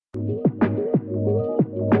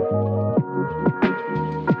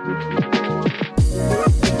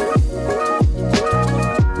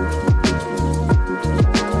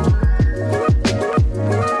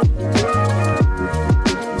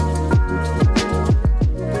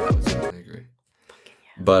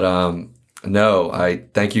But no, I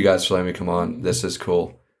thank you guys for letting me come on. This is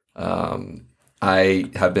cool. I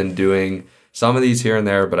have been doing some of these here and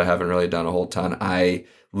there, but I haven't really done a whole ton. I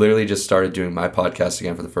literally just started doing my podcast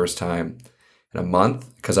again for the first time in a month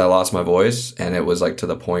because I lost my voice, and it was like to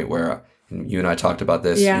the point where you and I talked about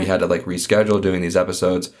this. We had to like reschedule doing these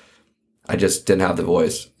episodes. I just didn't have the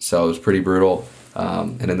voice, so it was pretty brutal.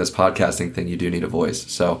 And in this podcasting thing, you do need a voice.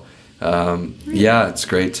 So yeah, it's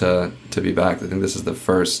great to be back. I think this is the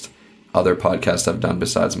first other podcast I've done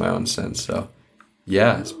besides my own since. So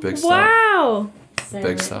yeah, it's big stuff. Wow. So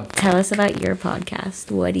big stuff. Tell us about your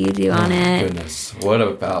podcast. What do you do on it? Goodness, what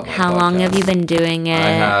about my How podcast? long have you been doing it? I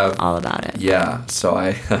have all about it. Yeah, so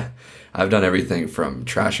I've done everything from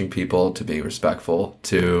trashing people to being respectful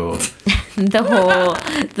to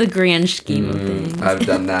the grand scheme of things. I've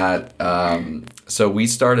done that. So we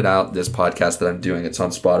started out this podcast that I'm doing. It's on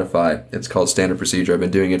Spotify. It's called Standard Procedure. I've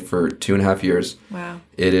been doing it for 2.5 years. Wow.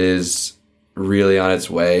 It is really on its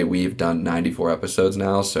way. We've done 94 episodes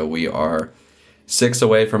now, so we are 6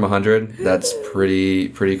 away from 100. That's pretty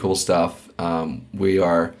cool stuff. We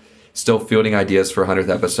are still fielding ideas for 100th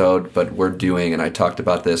episode, but we're doing, and I talked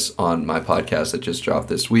about this on my podcast that just dropped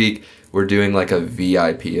this week, we're doing like a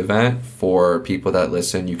VIP event for people that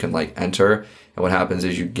listen. You can like enter, and what happens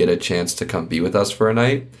is you get a chance to come be with us for a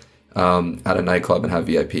night at a nightclub and have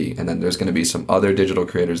VIP. And then there's going to be some other digital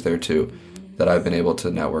creators there too that I've been able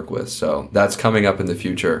to network with. So that's coming up in the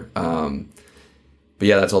future. But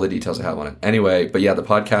yeah, that's all the details I have on it. Anyway, but yeah, the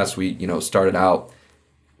podcast, we, started out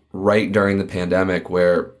right during the pandemic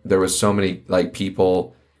where there was so many like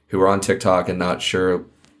people who were on TikTok and not sure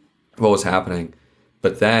what was happening.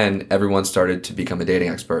 But then everyone started to become a dating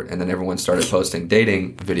expert, and then everyone started posting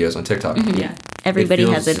dating videos on TikTok. Mm-hmm. Yeah. Everybody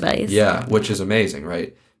has advice. Yeah, which is amazing,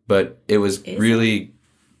 right? But it was really,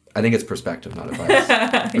 I think it's perspective, not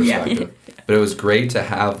advice. Perspective. But it was great to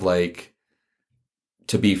have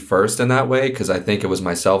to be first in that way, because I think it was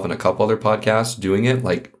myself and a couple other podcasts doing it,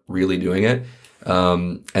 like really doing it.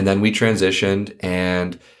 And then we transitioned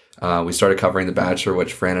and we started covering The Bachelor,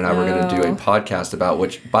 which Fran and I were going to do a podcast about,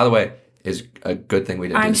 which, by the way, is a good thing we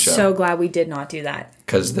didn't do the show. I'm so glad we did not do that.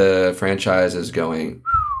 Because the franchise is going...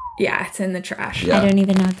 Yeah, it's in the trash. Yeah. I don't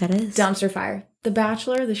even know what that is. Dumpster fire. The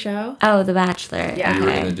Bachelor, the show? Oh, The Bachelor. Yeah. We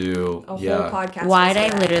were going to do... a whole podcast. Why'd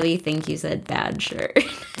I literally think you said bad shirt?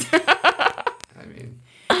 I mean...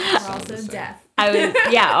 We're also deaf. I was,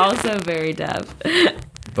 also very deaf.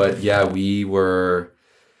 But yeah, we were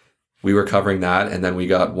covering that, and then we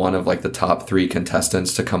got one of the top 3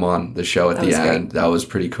 contestants to come on the show at the end. That was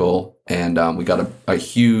pretty cool. And we got a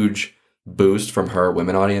huge boost from her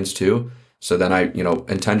women audience too. So then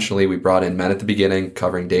intentionally we brought in men at the beginning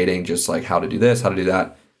covering dating, just like how to do this, how to do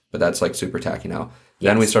that. But that's super tacky now. Yes.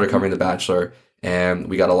 Then we started covering The Bachelor, and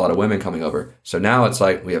we got a lot of women coming over. So now it's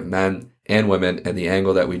we have men and women, and the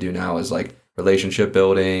angle that we do now is relationship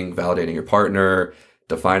building, validating your partner,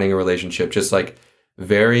 defining a relationship, just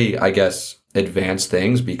very, I guess, advanced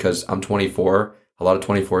things, because I'm 24. A lot of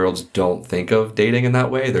 24-year-olds don't think of dating in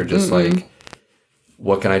that way. They're just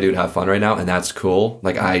what can I do to have fun right now? And that's cool.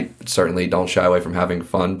 I certainly don't shy away from having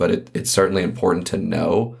fun, but it's certainly important to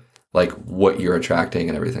know what you're attracting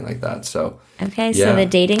and everything like that. So okay, so the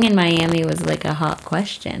dating in Miami was a hot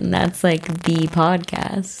question. That's the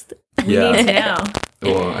podcast. Yeah. We need to know.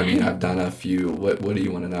 Well, I mean, I've done a few. What do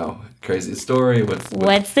you want to know? Craziest story?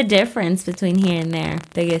 What's the difference between here and there?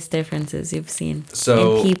 Biggest differences you've seen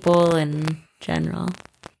in people in general?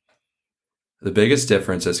 The biggest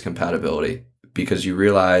difference is compatibility, because you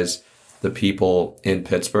realize the people in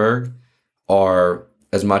Pittsburgh are,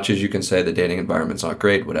 as much as you can say the dating environment's not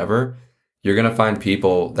great, whatever, you're going to find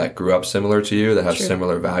people that grew up similar to you, that have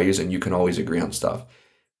similar values, and you can always agree on stuff.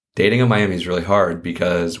 Dating in Miami is really hard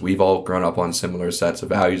because we've all grown up on similar sets of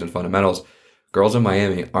values and fundamentals. Girls in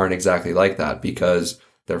Miami aren't exactly like that because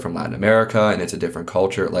they're from Latin America and it's a different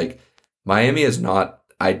culture. Miami is not,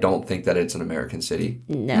 I don't think that it's an American city.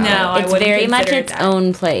 No, it's very much its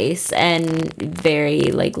own place and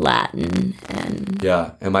very Latin. And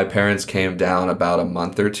yeah, and my parents came down about a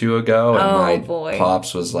month or 2 ago, and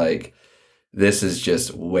pops was this is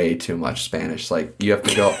just way too much Spanish. You have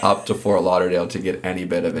to go up to Fort Lauderdale to get any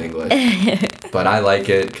bit of English. But I like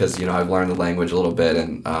it because, I've learned the language a little bit.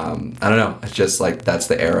 And I don't know. It's just that's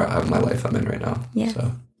the era of my life I'm in right now. Yeah.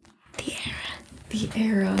 So. The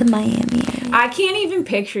era. The Miami era. I can't even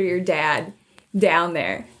picture your dad down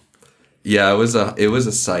there. Yeah, it was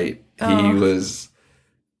a sight. Oh. He was,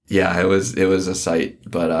 it was a sight.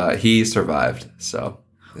 But he survived. So,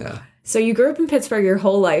 yeah. So you grew up in Pittsburgh your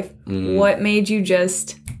whole life. What made you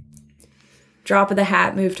just drop of the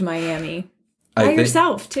hat, move to Miami? By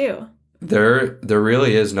yourself, too. there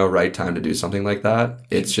really is no right time to do something like that.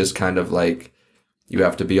 It's just kind of like you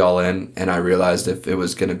have to be all in. And I realized if it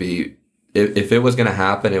was going to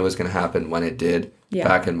happen, it was going to happen when it did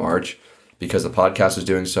back in March, because the podcast is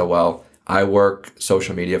doing so well. I work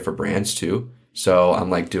social media for brands too. So I'm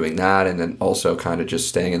like doing that, and then also kind of just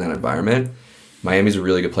staying in that environment. Miami's a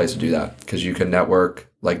really good place to do that because you can network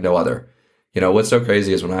like no other. You know, what's so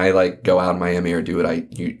crazy is when I like go out in Miami or do what I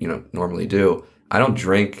normally do, I don't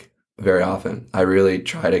drink very often. I really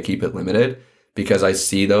try to keep it limited because I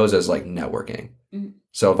see those as like networking. Mm-hmm.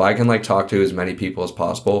 So if I can like talk to as many people as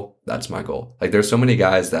possible, that's my goal. Like there's so many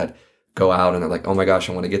guys that go out and they're like, oh my gosh,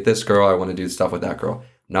 I want to get this girl. I want to do stuff with that girl.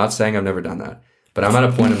 Not saying I've never done that, but I'm at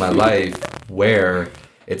a point in my life where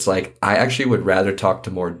it's like I actually would rather talk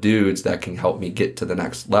to more dudes that can help me get to the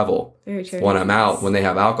next level when I'm out, when they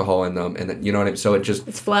have alcohol in them, and then, you know what I mean? So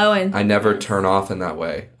it's flowing. I never turn off in that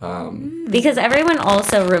way. Because everyone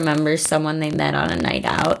also remembers someone they met on a night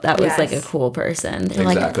out that was like a cool person. They're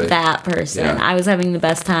exactly. like, that person. Yeah. I was having the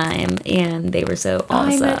best time, and they were so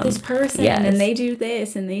awesome. I met this person, and they do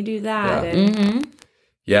this, and they do that.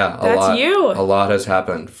 Yeah, and a lot has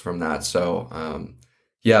happened from that. So,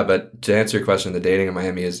 yeah, but to answer your question, the dating in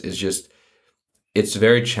Miami is just, it's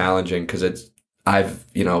very challenging because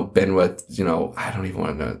I've, been with, I don't even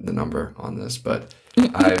want to know the number on this, but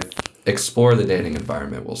I've explored the dating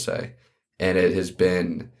environment, we'll say. And it has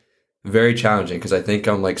been very challenging because I think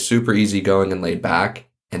I'm like super easygoing and laid back,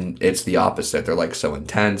 and it's the opposite. They're like so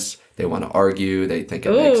intense. They want to argue. They think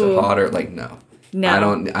it makes it hotter. Like, no. I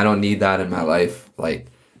don't need that in my life. Like,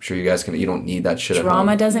 I'm sure you guys you don't need that shit.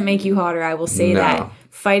 Drama doesn't make you hotter. I will say that.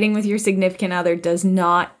 Fighting with your significant other does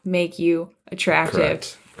not make you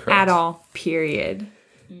attractive at all, period.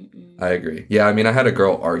 I agree. Yeah, I mean, I had a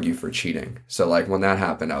girl argue for cheating. So, like, when that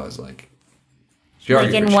happened, I was like...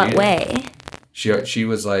 Like, in what way? She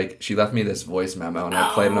was like... She left me this voice memo, and I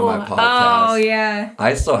played it on my podcast. Oh, yeah.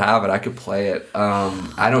 I still have it. I could play it.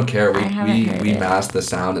 I don't care. We masked the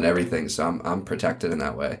sound and everything, so I'm protected in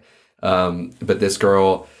that way. But this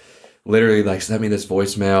girl... literally like sent me this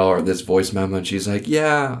voicemail or this voice memo, and she's like,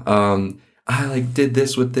 I like did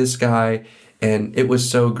this with this guy and it was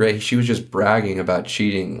so great. She was just bragging about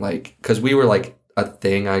cheating, like, because we were like a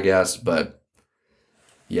thing, I guess, but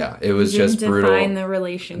yeah, it was just brutal. Define the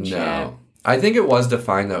relationship. No, I think it was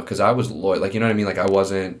defined though, because I was loyal, like, you know what I mean, like I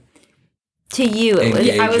wasn't to you, it was,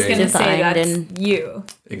 I was gonna say that's you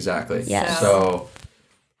exactly. Yeah. So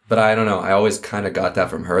but I don't know, I always kind of got that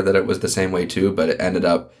from her, that it was the same way too, but it ended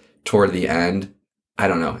up toward the end, I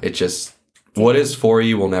don't know. It just, what is for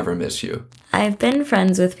you will never miss you. I've been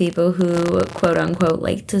friends with people who, quote unquote,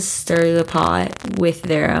 like to stir the pot with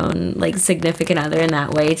their own like significant other in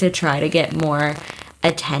that way to try to get more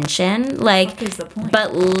attention. Like, what is the point?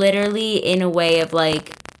 But literally in a way of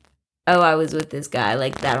like, oh, I was with this guy,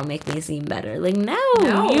 like that'll make me seem better. Like, no.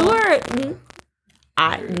 You are.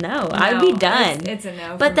 I'd be done. It's a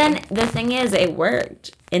no. But then the thing is, it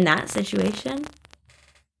worked in that situation.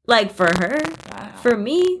 Like, for her, for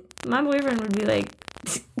me, my boyfriend would be like,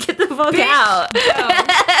 get the fuck out.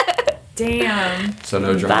 No. Damn. So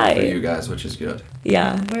no drama for you guys, which is good.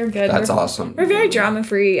 Yeah. We're good. That's awesome. We're very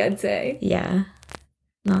drama-free, I'd say. Yeah.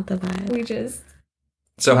 Not the vibe. We just...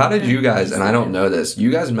 So how did you guys, and I don't know this,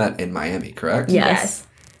 you guys met in Miami, correct? Yes.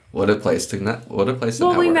 What a place to network.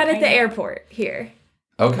 Well, we met at the airport here.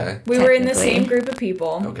 Okay. We were in the same group of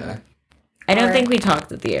people. Okay. I don't think we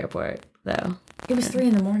talked at the airport, though. It was 3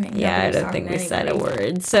 a.m. Yeah, I don't think we said a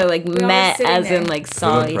word. So, like, met as in, like,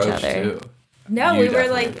 saw each other. No, we were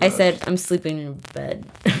like... I said, I'm sleeping in your bed.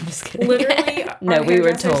 I'm just kidding. Literally, no, we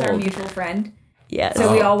were told. Our mutual friend. Yes.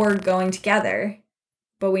 So we all were going together,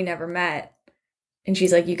 but we never met. And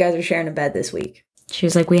she's like, you guys are sharing a bed this week. She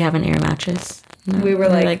was like, we have an air mattress. No, we were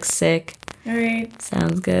like, sick. All right.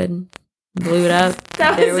 Sounds good. Blew it up.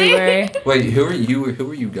 There we were. Wait, who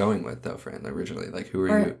were you going with though, Fran? Originally, like who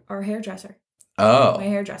were you? Our hairdresser. Oh. My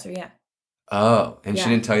hairdresser, yeah. Oh, and she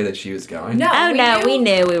didn't tell you that she was going? No, we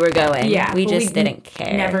knew we were going. Yeah, we just didn't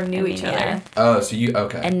care. Never knew each other. Yeah. Oh, so you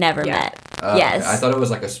okay? And never met. Yes. Okay. I thought it was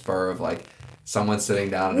like a spur of like someone sitting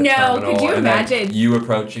down at a terminal. Could you imagine? Then you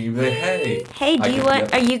approaching, you be like, hey,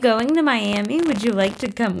 are you going to Miami? Would you like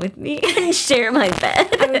to come with me and share my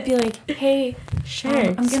bed? I would be like, hey, sure.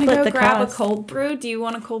 I'm going to go grab a cold brew. Do you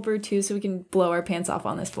want a cold brew too so we can blow our pants off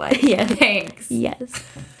on this flight? Yeah. Thanks. Yes.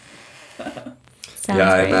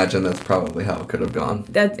 Yeah, I imagine that's probably how it could have gone.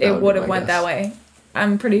 It would have went that way.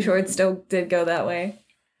 I'm pretty sure it still did go that way.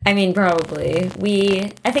 I mean, probably.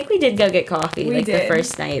 I think we did go get coffee the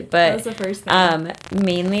first night, but that was the first thing.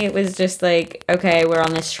 Mainly it was just like, okay, we're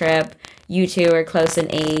on this trip. You two are close in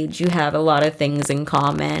age. You have a lot of things in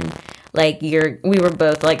common. like we were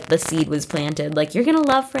both like the seed was planted. Like you're gonna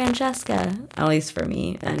love Francesca, at least for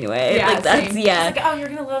me, anyway. Yeah, like that's same. She's like, oh, you're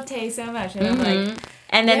gonna love Tay so much, and I'm like.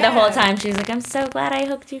 And then the whole time she was like, I'm so glad I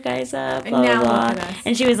hooked you guys up, blah, now blah, look blah. at us.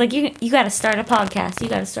 And she was like, you got to start a podcast. You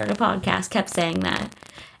got to start a podcast. Kept saying that.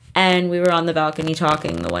 And we were on the balcony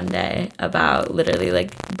talking the one day about literally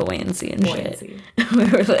like buoyancy and shit. We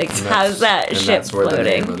were like, how's that ship that's where floating? the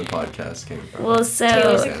name of the podcast came from. Well, so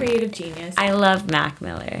Taylor's a creative genius. I love Mac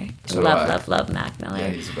Miller. So love Mac Miller. Yeah,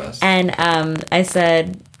 he's the best. And I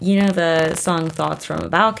said, you know the song Thots from a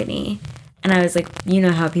Balcony? And I was like, you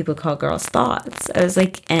know how people call girls Thots? I was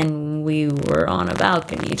like, and we were on a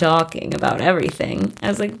balcony talking about everything. I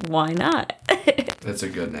was like, why not? That's a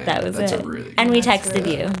good name. That was That's it. a really good and we name.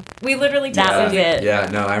 texted you. We literally That was it. Yeah,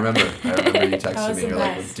 no, I remember. You texted was me. the You're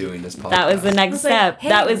like, best. we're doing this podcast. That was the next was like, step. hey.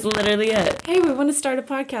 That was literally it. Hey, we want to start a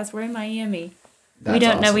podcast. We're in Miami. That's we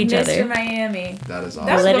don't know awesome. each other. Mr. Miami. That is awesome.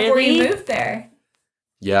 That was before Literally? you moved there.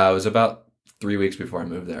 Yeah, it was about 3 weeks before I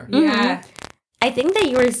moved there. Yeah. I think that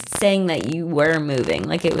you were saying that you were moving,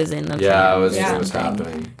 like it was in the Yeah, plans it or was something.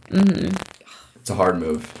 happening. Mm-hmm. It's a hard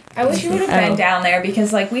move. I wish you would have been Oh. down there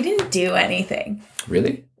because, like, we didn't do anything.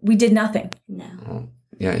 Really? We did nothing. No. Well,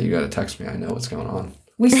 yeah, you got to text me. I know what's going on.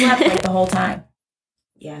 We slept, like, the whole time.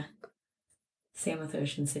 Yeah. Same with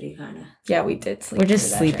Ocean City, kind of. Yeah, we did sleep. We're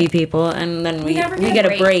just through that sleepy trip. people, and then we never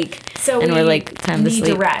get a break. So and we we're like, time to need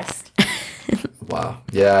sleep. to rest. Wow.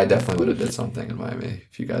 Yeah, I definitely would have did something in Miami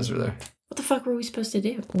if you guys were there. What the fuck were we supposed to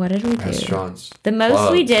do? What did we do? Restaurants. The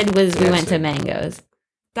most we clubs, did was we went to dancing. Mango's.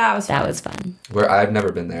 That was That fun. was fun. Where I've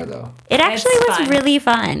never been there though. It actually was fun. really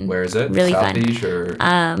fun. Where is it? Really South fun. Beach or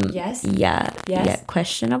Yes. Yeah. Yes. Yeah.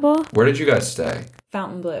 Questionable. where did you guys stay?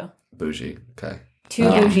 Fountain Blue. Bougie. Okay. Too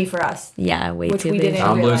Yeah. bougie for us. Yeah. Way Which too we big. didn't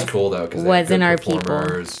Fountain Blue's realize. cool though because Wasn't our people.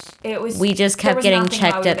 performers. It was. We just there kept was getting nothing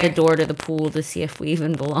checked wrong at the with it. door to the pool to see if we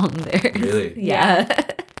even belonged there. Really? Yeah.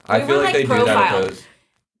 I We feel were, like like, they do that at profiled. those.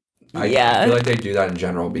 I Yeah. feel like they do that in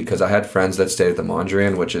general because I had friends that stayed at the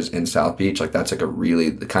Mondrian, which is in South Beach. Like that's like a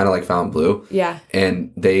really kind of like Fountain Blue, Yeah.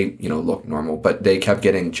 and they look normal, but they kept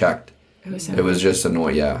getting checked. It was so It was just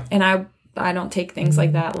annoying. Yeah. And I don't take things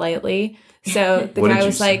like that lightly. So the What did guy you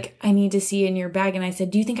was say? like, I need to see in your bag. And I said,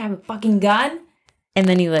 do you think I have a fucking gun? And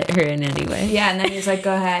then you let her in anyway. Yeah. And then he was like,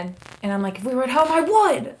 go ahead. And I'm like, if we were at home, I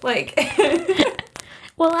would. Like,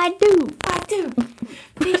 Well, I do. I do.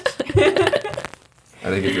 I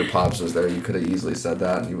think if your pops was there, you could have easily said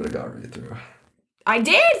that, and you would have got right through. I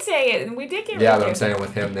did say it. And we did get Yeah, rid but of I'm it. saying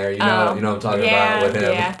with him there, what I'm talking Yeah, about with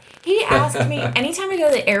him. Yeah. He asked me, anytime I go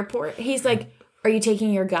to the airport, he's like, are you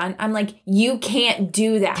taking your gun? I'm like, you can't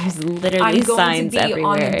do that. There's literally I'm going signs to be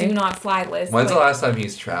on the everywhere. do not fly list. When's the Like, last time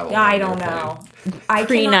he's traveled? I on an don't airplane? know. I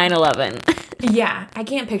Pre cannot, 9/11. yeah, I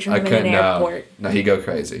can't picture I him in couldn't. an airport. No, he'd go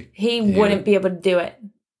crazy. He wouldn't be able to do it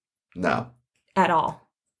No. at all.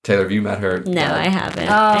 Taylor, have you met her? No, dad? I haven't.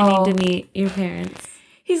 Oh. I need to meet your parents.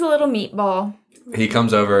 He's a little meatball. He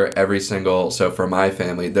comes over every single. So for my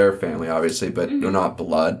family, their family, obviously, but you're not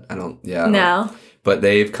blood. I don't. Yeah. I don't- No. But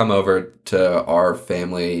they've come over to our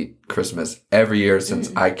family Christmas every year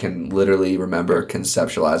since I can literally remember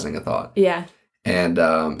conceptualizing a thought. Yeah. And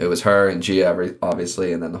it was her and Gia,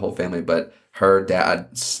 obviously, and then the whole family. But her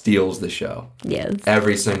dad steals the show Yes.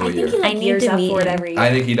 every single year. He like I need gears to up meet for it him. every year.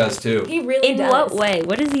 I think he does too. He really In does. what way?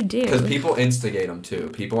 What does he do? Because people instigate him too.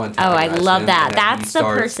 People Oh, antagonize I love him, that. and then he That's the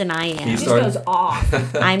starts- person I am. He just started- goes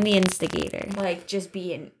off. I'm the instigator. Like, just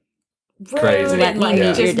being rude Crazy. Let and, me like, meet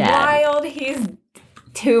just your dad. wild. He's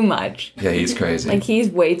too much. Yeah, he's crazy. Like, he's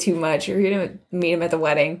way too much. You're going to meet him at the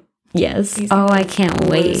wedding. Yes. He's Oh, gonna I can't Lose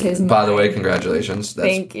wait. his By the way, mind. congratulations. That's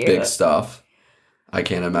Thank you. big stuff. I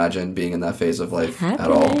can't imagine being in that phase of life at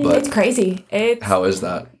all. Happening. But It's crazy. It's how is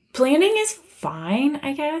that? planning is fine,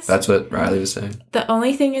 I guess. That's what Riley was saying. The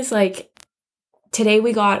only thing is, like, today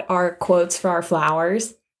we got our quotes for our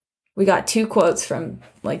flowers. We got 2 quotes from,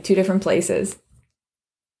 like, 2 different places.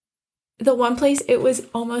 The one place, it was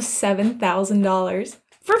almost $7,000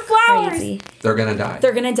 for flowers. Crazy. They're gonna die.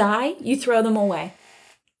 They're going to die. You throw them away.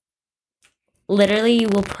 Literally, you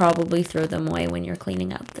will probably throw them away when you're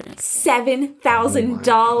cleaning up the next.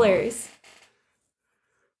 $7,000.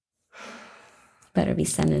 Better be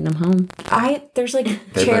sending them home. There's,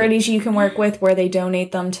 like, They charities you can work with where they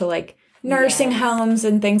donate them to, like, nursing homes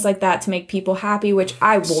and things like that to make people happy, which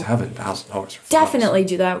I will $7,000 for definitely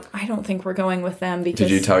do that. I don't think we're going with them because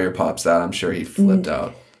Did you tell your pops that? I'm sure he flipped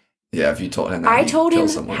out. Yeah, if you told him that. I he'd told kill him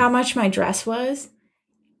someone. how much my dress was,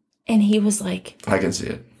 and he was like, I can see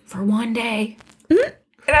it. for one day.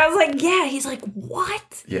 And I was like, yeah. He's like,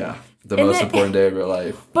 what? Yeah, the And most then- important day of your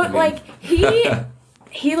life. But I mean, like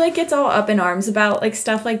he like gets all up in arms about like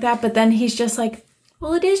stuff like that, but then he's just like,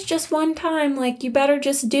 well, it is just one time. Like, you better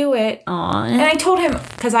just do it. Aw. And I told him,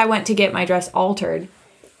 because I went to get my dress altered,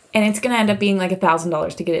 and it's going to end up being like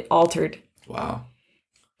 $1,000 to get it altered. Wow.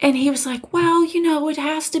 And he was like, well, it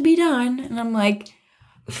has to be done. And I'm like,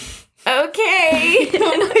 okay.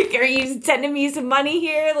 I'm like, are you sending me some money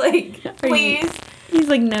here? Like, please. He's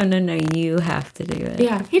like, no, you have to do it.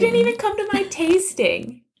 Yeah. He didn't even come to my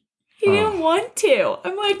tasting. He didn't want to.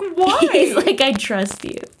 I'm like, why? He's like, I trust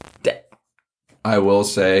you. I will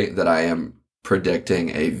say that I am predicting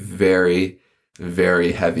a very,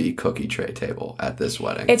 very heavy cookie tray table at this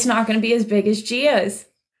wedding. It's not going to be as big as Gia's.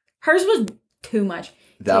 Hers was too much.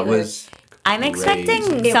 That was I'm expecting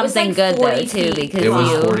crazy. something like good 40 though too, feet. because It was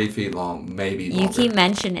you 40 feet long, maybe you longer. keep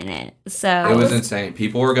mentioning it. So It was insane.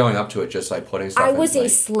 People were going up to it just like putting stuff I in. was a like,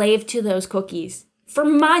 slave to those cookies for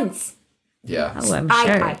months. yeah. Oh, I'm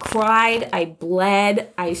sure. I cried. I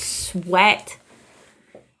bled. I sweat.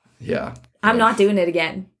 Yeah. I'm not doing it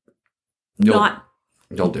again.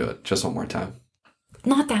 You'll do it just one more time.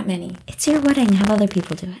 Not that many. It's your wedding. Have other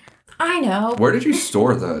people do it. I know. Where did you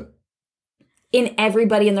store In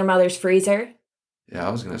everybody in their mother's freezer. Yeah, I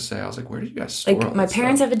was going to say, I was like, where did you guys store all Like, my that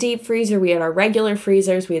parents stuff? have a deep freezer. We had our regular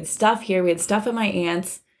freezers. We had stuff here. We had stuff at my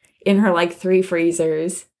aunt's in her, like, 3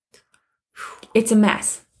 freezers. It's a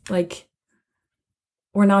mess. Like,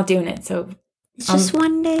 we're not doing it. So, It's just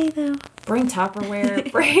one day though. bring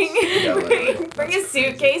Tupperware. literally. Bring a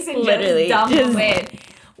suitcase and Literally, just dump just- them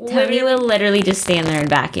in. Tony will literally just stand there and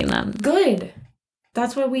vacuum them. Good.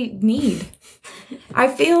 That's what we need. I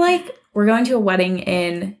feel like we're going to a wedding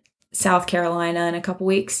in South Carolina in a couple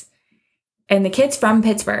weeks. And the kid's from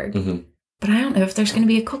Pittsburgh. Mm-hmm. But I don't know if there's going to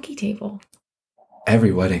be a cookie table.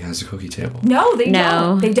 Every wedding has a cookie table. No, they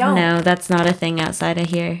don't. They don't. No, that's not a thing outside of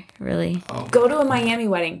here, really. Oh. Go to a Miami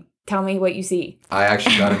wedding. Tell me what you see. I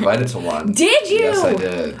actually got invited to one. Did you? Yes, I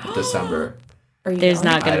did. December. Are you There's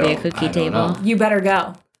going? not going to be a I cookie don't table. know. You better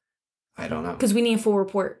go. I don't know. Because we need a full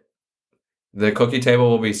report. The cookie table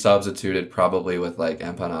will be substituted probably with like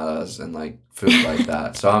empanadas and like food like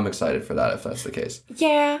that. So I'm excited for that if that's the case.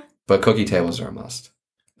 Yeah. But cookie tables are a must.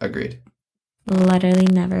 Agreed. Literally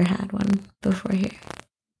never had one before here.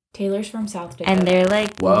 Taylor's from South Dakota. And they're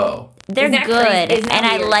like, Whoa. they're Isn't that good. crazy? Isn't that And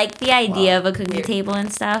I weird? like the idea Wow. of a cookie Weird. table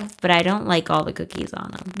and stuff, but I don't like all the cookies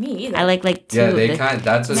on them. Me either. I like two, Yeah, of, they the, kind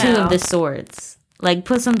that's a two No. of the sorts. Like,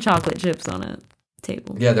 put some chocolate chips on a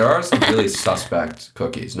table. Yeah, there are some really suspect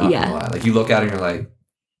cookies, not Yeah. gonna lie. Like you look at it and you're like,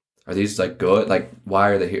 are these like good? Like why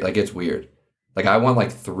are they here? Like it's weird. Like I want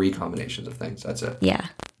like 3 combinations of things. That's it. Yeah.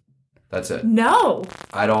 That's it. No.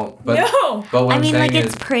 I don't but No. but what I I'm mean, saying like,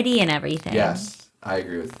 it's is pretty and everything. yes, I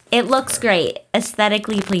agree with It looks great.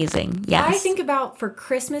 Aesthetically pleasing. Yes. I think about for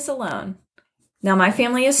Christmas alone. Now, my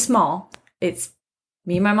family is small. It's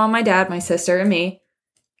me, my mom, my dad, my sister, and me,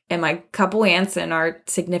 and my couple aunts and our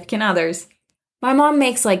significant others. My mom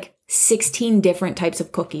makes like 16 different types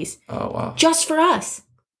of cookies oh wow. just for us.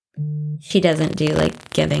 she doesn't do, like,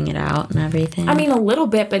 giving it out and everything. I mean, a little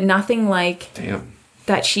bit, but nothing like Damn.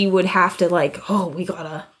 that she would have to like, oh, we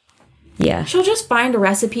gotta. yeah. She'll just find a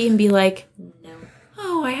recipe and be like,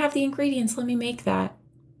 oh, I have the ingredients. Let me make that.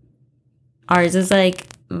 Ours is like,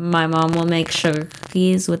 my mom will make sugar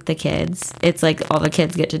cookies with the kids. It's like all the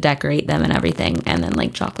kids get to decorate them and everything, and then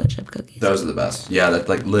like chocolate chip cookies. Those are the best. Yeah, that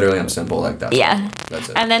like literally I'm simple like that. Yeah. That's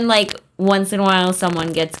it. And then like once in a while,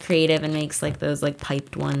 someone gets creative and makes like those like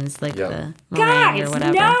piped ones, like Yep. the meringue Guys, or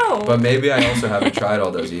whatever. no. But maybe I also haven't tried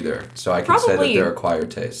all those either. So I can say that Probably. they're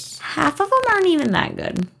acquired tastes. Half of them aren't even that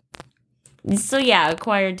good. So yeah,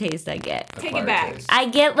 acquired taste I get. Take it Acquired back. tastes. I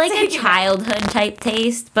get like Take a it back. childhood type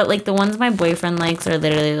taste, but like the ones my boyfriend likes are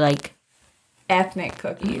literally like Ethnic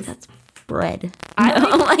cookies. that's bread. I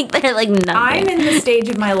No, like they're like nothing. I'm in the stage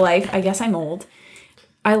of my life, I guess I'm old.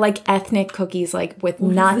 I like ethnic cookies, like with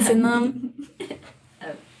nuts in them.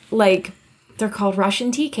 Like, they're called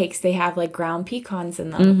Russian tea cakes. They have like ground pecans in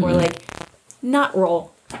them. Or like nut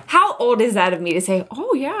roll. How old is that of me to say,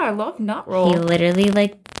 oh yeah, I love nut He roll? literally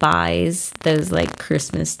like buys those like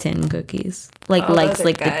Christmas tin cookies. Like Oh, likes those are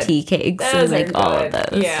like good. the tea cakes Those and like are all of good.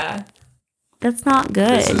 those. Yeah. That's not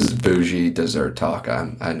good. This is bougie dessert talk.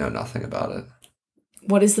 I know nothing about it.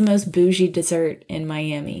 What is the most bougie dessert in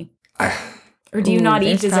Miami? Or do you Ooh, not eat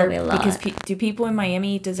there's dessert? probably a lot. Because do people in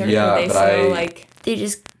Miami eat dessert? Yeah, Or are they but so I- like, They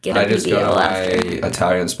just get a I just go to PBL my after.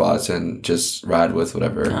 Italian spots and just ride with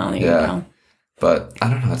whatever. oh, there you yeah. go. But I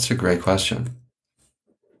don't know. That's a great question.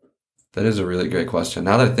 That is a really great question.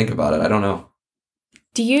 Now that I think about it, I don't know.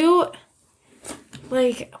 Do you,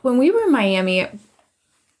 like, when we were in Miami,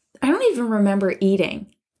 I don't even remember eating.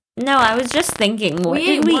 No, I was just thinking, what did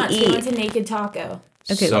ate we once. We went eat? to Naked Taco.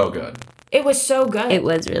 Okay. So good. It was so good. It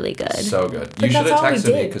was really good. So good. But You should that's have all we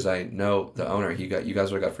texted me did. because I know the owner. You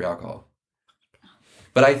guys would have got free alcohol.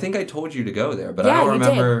 But I think I told you to go there. But I Yeah, don't you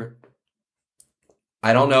remember.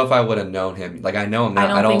 I don't know if I would have known him. Like I know him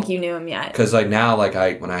now. I don't think you knew him yet. Because like now, like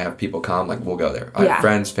when I have people come, like we'll go there. I have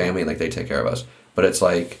friends, family, like they take care of us. But it's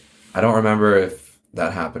like I don't remember if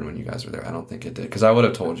that happened when you guys were there. I don't think it did because I would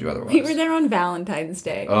have told you otherwise. We were there on Valentine's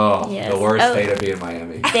Day. Oh, Yes. the worst Oh. day to be in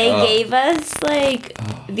Miami. They gave us like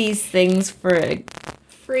these things for.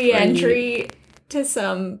 Free entry to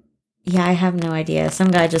some. Yeah, I have no idea. Some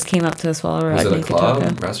guy just came up to us while we were Was at it a Naked club,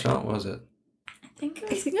 Taco. restaurant? What was it? I think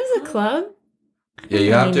I think it was a club. Yeah,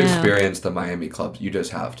 you have to really know. experience the Miami clubs. You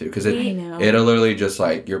just have to because I know. it'll literally just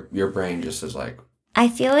like your brain just is like. I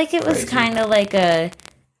feel like it was Crazy. kind of like a.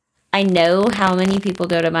 I know how many people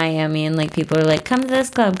go to Miami and like people are like, come to this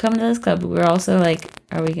club, come to this club. But we're also like,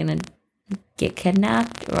 are we gonna get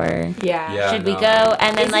kidnapped or Yeah. should we no. go?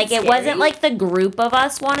 And then Is like it it wasn't scary? like the group of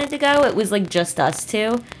us wanted to go. It was like just us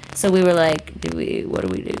two. So we were like, what do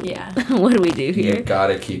we do? Yeah. What do we do You here?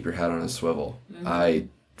 gotta keep your head on a swivel.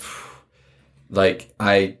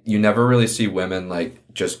 You never really see women like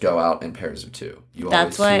just go out in pairs of two. You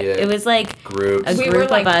That's always what see it was like. groups. A We group were,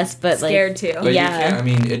 like, of us, but scared like too. But Yeah. you can't, I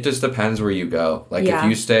mean, it just depends where you go. Like, Yeah. if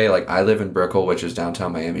you stay, like, I live in Brickell, which is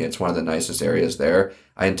downtown Miami. It's one of the nicest areas there.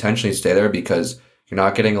 I intentionally stay there because you're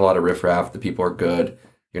not getting a lot of riffraff. The people are good.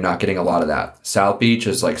 You're not getting a lot of that. South Beach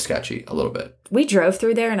is, like, sketchy a little bit. We drove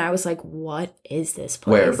through there and I was like, what is this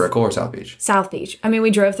place? Where? Brickell or South Beach? South Beach. I mean,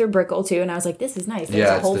 we drove through Brickell too and I was like, this is nice. There's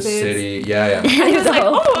Yeah, a it's Whole the Foods. city. Yeah. I was like,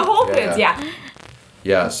 oh, a Whole Yeah. Foods. Yeah.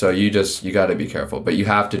 Yeah, so you got to be careful. But you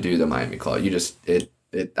have to do the Miami Club.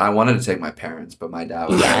 I wanted to take my parents, but my dad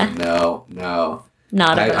was like, no.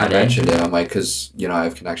 not I about it. mentioned it. I'm like, because, I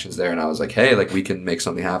have connections there. And I was like, hey, like, we can make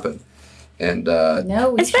something happen. And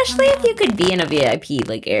No, we should Especially come if you could be in a VIP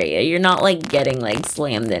like area, you're not like getting like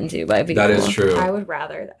slammed into by people. that is true. I would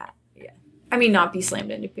rather that. Yeah. I mean, not be slammed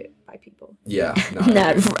into by people. Yeah. No, No, I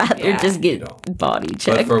I'd agree. rather Yeah. just get You body But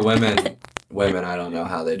checked. for women, I don't know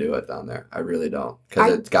how they do it down there. I really don't.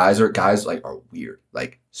 Because guys like are weird.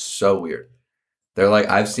 Like, so weird. They're like,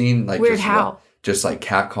 I've seen like Weird how? just like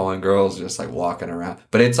catcalling girls, just like walking around.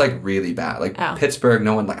 But it's like really bad. Like Oh. Pittsburgh,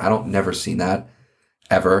 no one like never seen that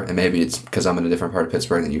ever. And maybe it's because I'm in a different part of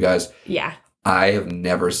Pittsburgh than you guys. Yeah. I have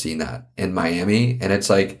never seen that in Miami. And it's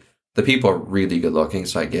like the people are really good looking,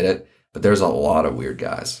 so I get it. But there's a lot of weird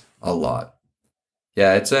guys. A lot.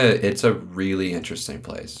 Yeah, it's a really interesting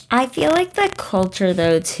place. I feel like the culture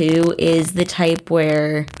though too is the type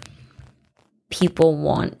where people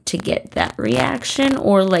want to get that reaction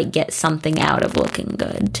or like get something out of looking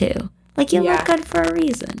good too. Like you Yeah. look good for a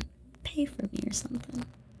reason. Pay for me or something.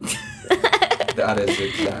 That is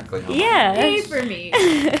exactly how Yeah. Pay for me.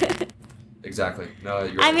 Exactly. No,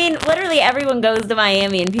 you're I right. mean, literally everyone goes to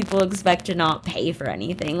Miami and people expect to not pay for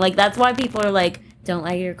anything. Like that's why people are like, don't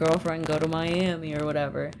let your girlfriend go to Miami or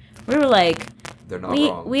whatever. We were like, they're not we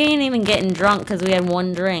wrong. ain't even getting drunk because we had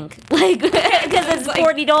one drink. Like, because it's like-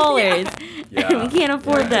 $40. Yeah. We can't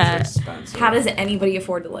afford Yeah, that. It's expensive. How does anybody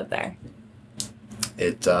afford to live there?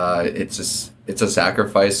 It's a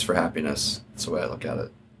sacrifice for happiness. That's the way I look at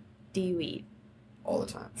it. Do you eat? All the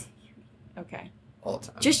time. Okay. All the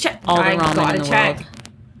time. Just check. All the I ramen gotta in the check. world.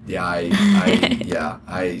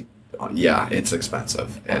 Yeah, it's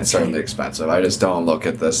expensive. It's certainly expensive. I just don't look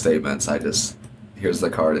at the statements. Here's the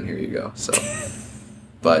card and here you go. So,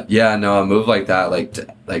 but yeah, no, a move like that, like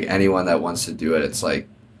anyone that wants to do it, it's like,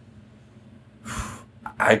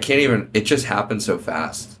 I can't even, it just happens so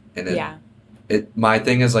fast. And Yeah. my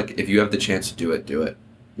thing is like, if you have the chance to do it, do it.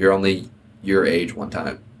 You're only your age one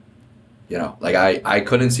time. Like I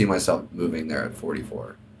couldn't see myself moving there at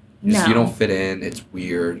 44. You No. don't fit in. It's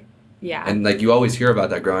weird. Yeah. And like you always hear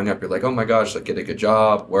about that growing up. You're like, oh my gosh, like get a good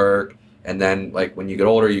job, work, and then like when you get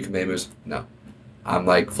older, you can maybe move. No, I'm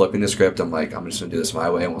like flipping the script. I'm like, I'm just gonna do this my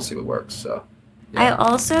way, and we'll see what works. So, I yeah.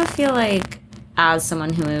 also feel like, as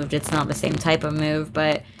someone who moved, it's not the same type of move,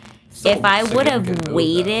 but So if I would significant have move, though.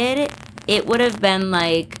 waited, it would have been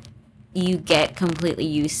like you get completely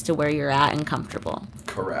used to where you're at and comfortable.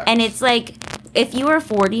 Correct. And it's like, if you were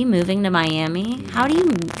 40 moving to Miami, how do you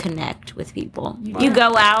connect with people? You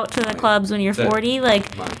go out to the clubs when you're That's it. 40?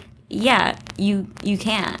 Like, Mine. yeah, you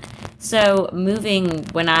can't. So moving,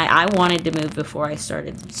 when I wanted to move before I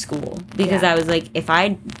started school, because Yeah. I was like, if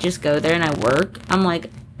I just go there and I work, I'm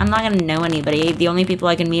like, I'm not going to know anybody. The only people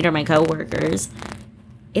I can meet are my coworkers.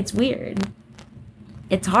 It's weird.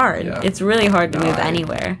 It's hard. Yeah. It's really hard to No, move I-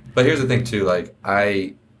 anywhere. But here's the thing too. Like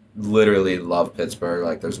I literally love Pittsburgh.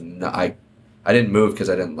 Like there's no, I didn't move because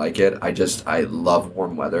I didn't like it. I love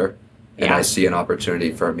warm weather, And Yeah. I see an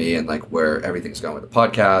opportunity for me and like where everything's going with the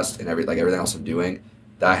podcast and everything else I'm doing,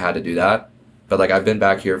 that I had to do that. But like I've been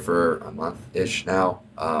back here for a month-ish now.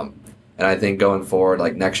 And I think going forward,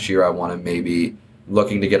 like next year I want to maybe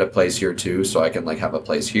looking to get a place here too, so I can like have a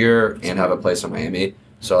place here and have a place in Miami.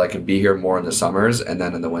 So I can be here more in the summers and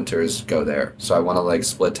then in the winters go there. So I want to like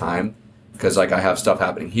split time because like I have stuff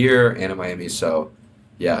happening here and in Miami. So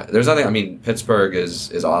yeah, there's nothing. I mean, Pittsburgh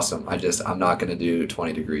is awesome. I'm not gonna do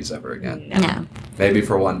 20 degrees ever again. No. Maybe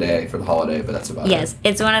for one day for the holiday, but that's about it. Yes,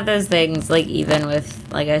 it's one of those things, like, even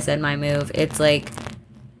with, like I said, my move, it's like,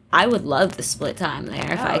 I would love to split time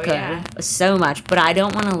there if I could. Yeah. So much. But I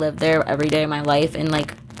don't want to live there every day of my life and,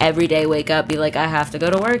 like, every day wake up, be like, I have to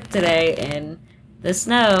go to work today in the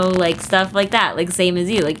snow, like, stuff like that. Like, same as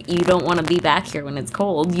you. Like, you don't want to be back here when it's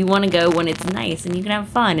cold. You want to go when it's nice and you can have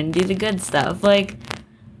fun and do the good stuff. Like,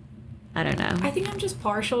 I don't know. I think I'm just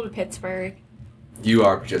partial to Pittsburgh. You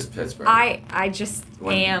are just Pittsburgh. I just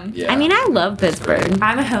am. Yeah. I mean, I love That's great. Pittsburgh.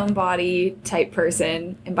 I'm a homebody type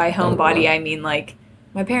person, and by homebody I mean like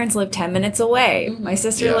my parents live 10 minutes away. My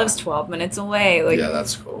sister Yeah. lives 12 minutes away. Like Yeah,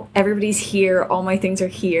 that's cool. everybody's here. All my things are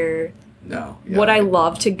here. No. Yeah. Would I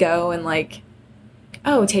love to go and like,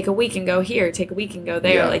 oh, take a week and go here, take a week and go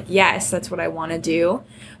there? Yeah. Like, yes, that's what I want to do.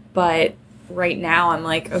 But right now I'm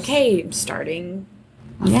like, okay, I'm starting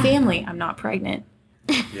a Yeah. family. I'm not pregnant.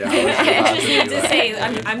 Yeah, I just need to say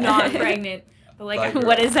I'm not pregnant. But like,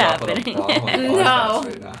 What is happening? No.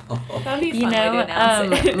 that'd be a You fun way to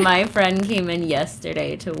announce it. my friend came in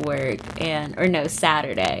yesterday to work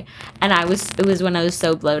Saturday. And it was when I was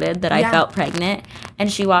so bloated that I Yeah. felt pregnant.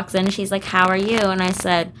 And she walks in and she's like, how are you? And I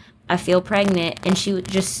said, I feel pregnant. And she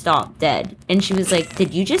just stopped dead. And she was like,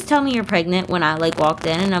 did you just tell me you're pregnant when I like walked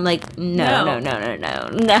in? And I'm like, no,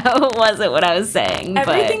 it wasn't what I was saying.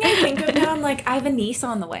 Everything but I think of now, I'm like, I have a niece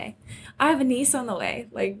on the way.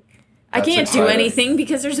 Like, I That's can't do exciting. anything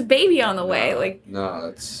because there's a baby on the way. Like, No,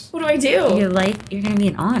 that's what do I do? you're gonna be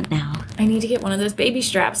an aunt now. I need to get one of those baby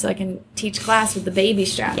straps so I can teach class with the baby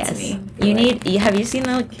strapped to Yes. me. Have you seen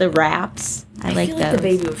the wraps? I like feel those. like the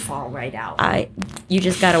baby would fall right out. You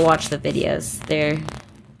just gotta watch the videos. They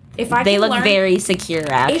They look very secure,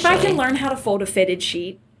 actually. If I can learn how to fold a fitted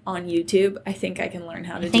sheet on YouTube, I think I can learn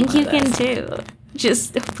how to I do think one you of can those. too.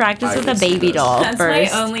 Just practice I with can a see baby this. doll That's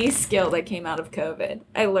first. my only skill that came out of COVID.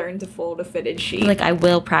 I learned to fold a fitted sheet. Like, I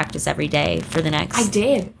will practice every day for the next I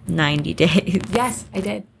did. 90 days. Yes, I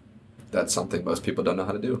did. that's something most people don't know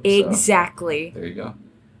how to do. So, Exactly. there you go.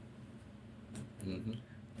 Mm-hmm.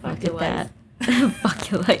 Fuck Look your at life. that.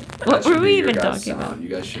 Fuck your life. What were we even talking about? You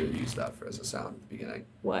guys should have used that as a sound at the beginning.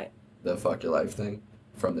 What? The fuck your life thing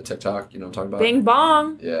from the TikTok. You know what I'm talking about? Bing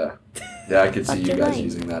bong. Yeah. Yeah, I could see Fuck you your guys life.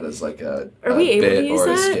 using that as like a Are we able to bit use or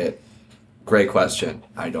a that? skit. Great question.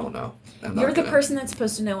 I don't know. I'm not You're the gonna- person that's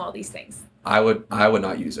supposed to know all these things. I would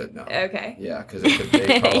not use it. No. Okay. Yeah, because it could.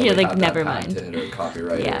 They probably You're like, have that never mind. patented or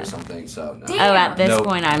copyrighted Yeah. or something. So no. Damn. Oh, at this Nope.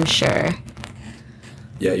 point, I'm sure.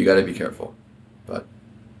 Yeah, you got to be careful. But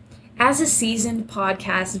As a seasoned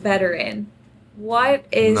podcast veteran, what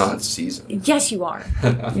is? not seasoned. Yes, you are.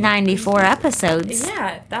 94 episodes.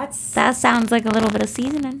 Yeah, that's. That sounds like a little bit of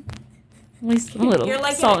seasoning. At least a little You're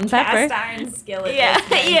like salt a and pepper. cast iron skillet. Yeah, that's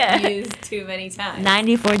been yeah. Used too many times.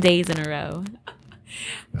 94 days in a row.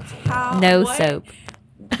 How, No what? soap.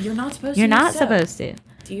 You're not supposed. You're to not use soap. supposed to.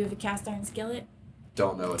 Do you have a cast iron skillet?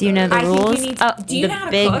 Don't know. What Do you know that the is. I think you rules? need to- Oh, do you the know how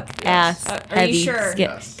to big cook? ass Are you heavy sure? skillet.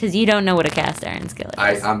 Yes. Because you don't know what a cast iron skillet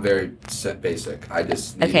is. I'm very basic. I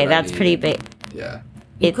just need Okay, what I that's need pretty and- big. Yeah.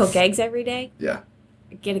 You cook eggs every day. Yeah.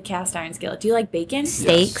 Get a cast iron skillet. Do you like bacon?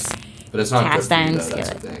 Steaks. But it's not Cast good for you, iron though, that's the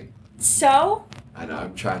skillet. thing. So I know.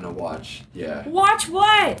 I'm trying to watch. Yeah. watch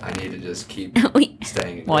what? I need to just keep We-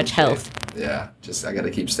 staying in Watch good health. shape. Yeah. Just I got to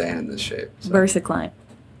keep staying in this shape. So. VersaClimb.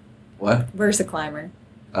 What? VersaClimber.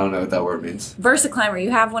 I don't know what that word means. VersaClimber.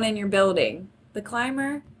 You have one in your building. The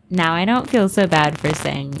climber. Now I don't feel so bad for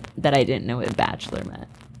saying that I didn't know what bachelor meant.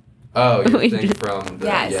 Oh, you We think just- from the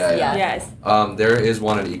Yes. yeah. Yes. There is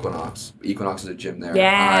one at Equinox. Equinox is a gym there.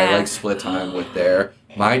 Yeah. I like split time with there.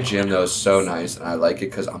 My gym though is so nice, and I like it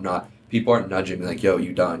because I'm not. People aren't nudging me like, "Yo,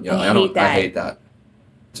 you done?" Yo, I don't. hate that. I hate that.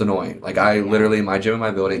 It's annoying. Like I literally, my gym in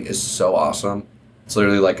my building is so awesome. It's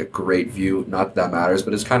literally like a great view. Not that matters,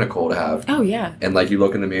 but it's kind of cool to have. Oh yeah. And like you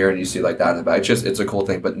look in the mirror and you see like that in the back. It's a cool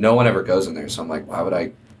thing. But no one ever goes in there, so I'm like, why would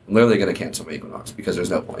I? I'm literally gonna cancel my Equinox because there's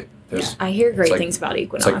no point. There's I hear great like- things about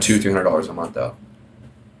Equinox. It's like $200-$300 a month though.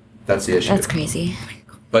 That's the issue. That's crazy.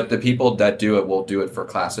 But the people that do it will do it for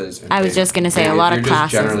classes. And I was things. just gonna say, And a if lot you're of just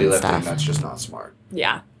classes generally and lifting, stuff. that's just not smart.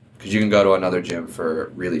 Yeah. Because you can go to another gym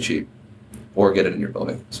for really cheap, or get it in your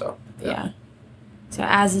building. So Yeah. So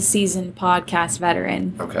as a seasoned podcast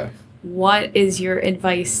veteran, okay. what is your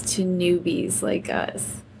advice to newbies like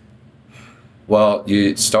us? Well,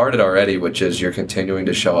 you started already, which is you're continuing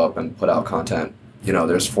to show up and put out content. You know,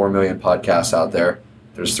 there's 4 million podcasts out there.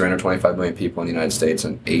 There's 325 million people in the United States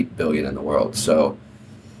and 8 billion in the world. So,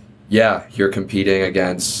 yeah, you're competing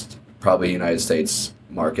against probably United States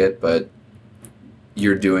market, but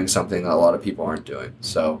you're doing something that a lot of people aren't doing.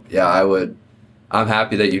 So, yeah, I'm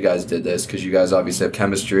happy that you guys did this because you guys obviously have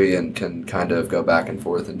chemistry and can kind of go back and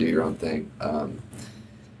forth and do your own thing.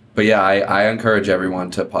 But yeah, I encourage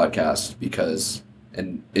everyone to podcast because,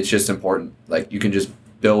 and it's just important. Like, you can just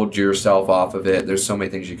build yourself off of it. There's so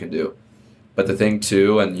many things you can do. But the thing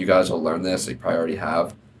too, and you guys will learn this, you probably already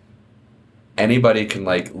have, anybody can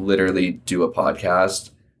like literally do a podcast,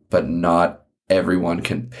 but not everyone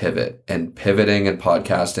can pivot. And pivoting and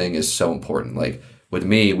podcasting is so important. Like with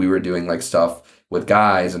me, we were doing like stuff with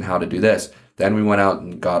guys and how to do this. Then we went out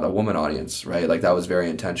and got a woman audience, right? Like that was very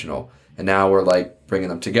intentional. And now we're like bringing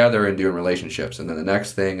them together and doing relationships. And then the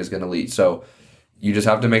next thing is going to lead. So you just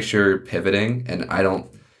have to make sure you're pivoting. And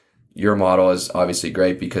your model is obviously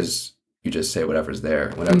great because you just say whatever's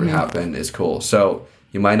there. Whatever happened is cool. So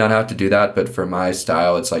you might not have to do that. But for my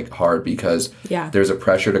style, it's like hard because there's a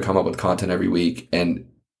pressure to come up with content every week. And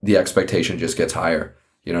the expectation just gets higher.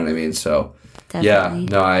 You know what I mean? So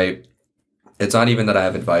it's not even that I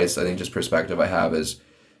have advice. I think just perspective I have is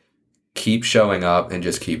keep showing up and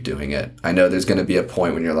just keep doing it. I know there's going to be a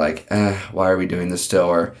point when you're like, why are we doing this still?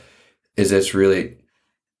 Or is this really,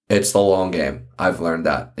 it's the long game. I've learned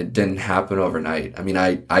that. It didn't happen overnight. I mean,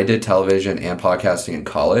 I did television and podcasting in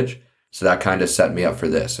college. So that kind of set me up for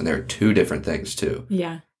this. And there are two different things too.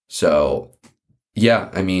 Yeah. So yeah,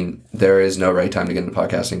 I mean, there is no right time to get into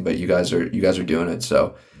podcasting, but you guys are doing it.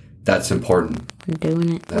 So that's important. We're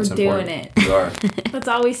doing it. We're doing it. You are. That's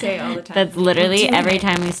all we say all the time. That's literally every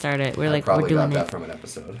time we start it. We're like, we're doing it. Probably got that from an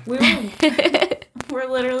episode. We're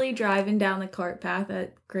literally driving down the cart path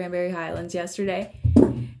at Cranberry Highlands yesterday,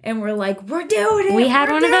 and we're like, we're doing it. We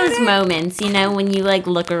had one of those moments, you know, when you like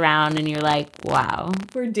look around and you're like, wow,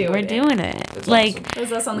 we're doing it. That's like awesome. It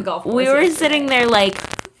was us on the golf course. We were sitting there like,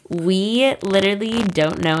 we literally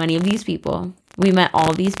don't know any of these people. We met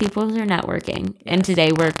all these people through networking, and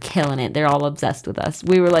today we're killing it. They're all obsessed with us.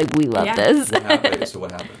 We were like, we love this. What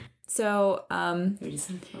happened? So,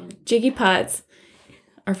 Jiggy Putts,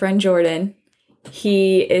 our friend Jordan,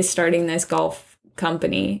 he is starting this golf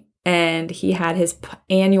company, and he had his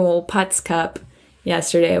annual Putts Cup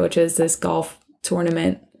yesterday, which is this golf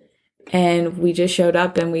tournament. And we just showed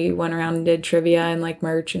up and we went around and did trivia and like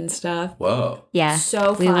merch and stuff. Whoa. Yeah.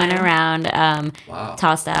 So fun. We went around, not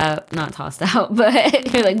tossed out,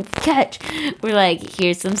 but we're like, catch. We're like,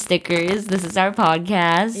 here's some stickers. This is our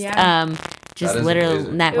podcast. Yeah. Just literal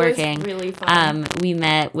amazing. networking. It was really fun. We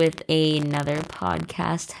met with another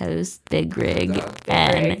podcast host, Big Rig.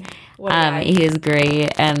 And he was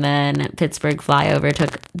great. And then Pittsburgh Flyover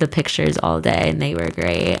took the pictures all day and they were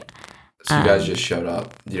great. So you guys just showed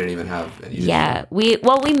up. You didn't even have any. We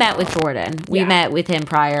met with Jordan. We met with him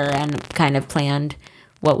prior and kind of planned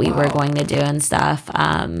what we were going to do and stuff.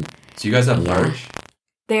 So you guys have merch?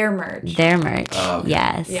 Their merch. Oh, okay.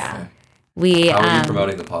 Yes. Yeah. How were you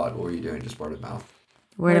promoting the pod? What were you doing? Just word of mouth?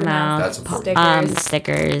 Word of mouth. That's important.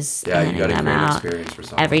 Stickers. Yeah, you got a great experience for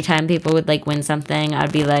something. Every time people would like win something,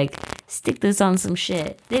 I'd be like, stick this on some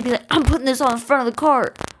shit. They'd be like, I'm putting this on the front of the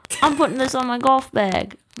cart. I'm putting this on my golf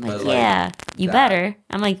bag. I'm like, yeah, you better.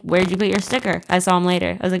 I'm like, where'd you put your sticker? I saw him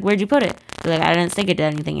later. I was like, where'd you put it? They're like, I didn't stick it to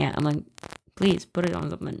anything yet. I'm like, please put it on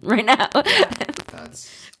something right now.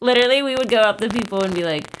 Literally, we would go up to people and be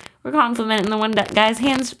like, we're complimenting the one guy's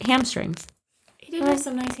hamstrings. He did have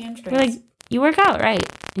some nice hamstrings. We're like, you work out, right?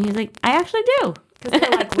 And he's like, I actually do. Because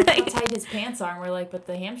they're like, look how tight his pants are. And we're like, but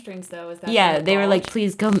the hamstrings, though, is that? Yeah, they were like,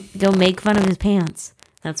 please go make fun of his pants.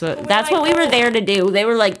 That's what we were there to do. They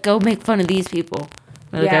were like, go make fun of these people.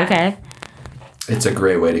 We're like, okay. It's a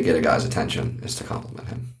great way to get a guy's attention is to compliment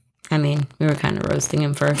him. I mean, we were kind of roasting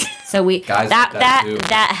him first. So guys,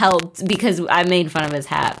 that helped because I made fun of his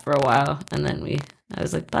hat for a while. And then I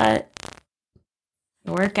was like, but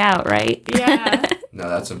work out, right? Yeah. No,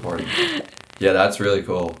 that's important. Yeah, that's really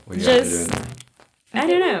cool. What you guys are doing there. I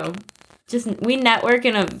don't know. We network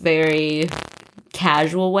in a very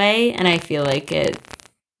casual way. And I feel like it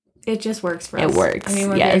just works for us. It works. I mean,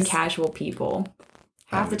 we're very casual people.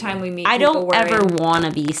 Half the time we meet I don't ever want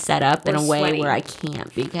to be set up in a way where I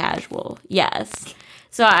can't be casual. Yes.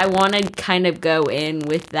 So I want to kind of go in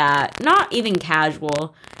with that. Not even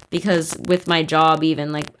casual, because with my job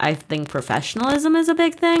even, like, I think professionalism is a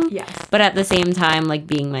big thing. Yes. But at the same time, like,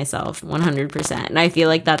 being myself 100%. And I feel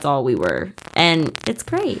like that's all we were. And it's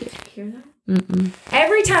great. Hear that?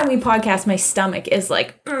 Every time we podcast, my stomach is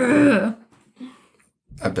like, ugh.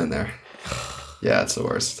 I've been there. Yeah, it's the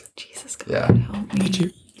worst. Jesus God, Yeah. help me. Did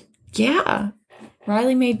you? Yeah.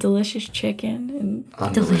 Riley made delicious chicken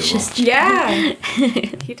and Delicious chicken. yeah.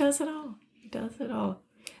 He does it all. He does it all.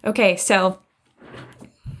 Okay, so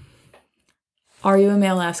are you a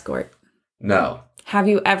male escort? No. Have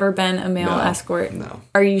you ever been a male escort? No.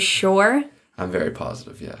 Are you sure? I'm very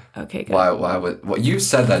positive, yeah. Okay, good. Why would... Well, you've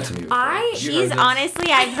said that to me before. She's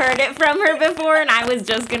honestly, I've heard it from her before, and I was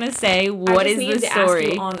just going to say, what is the story?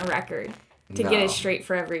 Ask you on the record to get it straight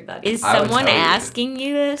for everybody. Is someone asking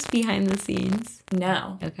you this behind the scenes?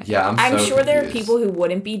 No. Okay. Yeah, I'm so sure there are confused. people who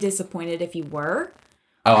wouldn't be disappointed if you were.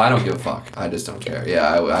 Oh, I don't give a fuck. I just don't care. Yeah,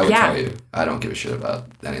 I would tell you. I don't give a shit about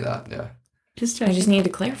any of that, yeah. I just need to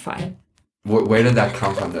clarify. Where did that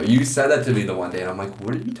come from, though? You said that to me the one day, and I'm like,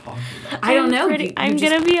 what are you talking about? I don't know. I'm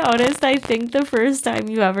going to be honest. I think the first time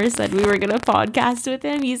you ever said we were going to podcast with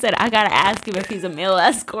him, you said, I got to ask him if he's a male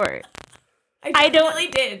escort. I definitely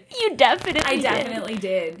did. You definitely I definitely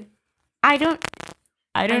did. I don't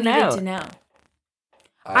know. Needed to know.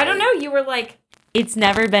 I don't know. You were like... It's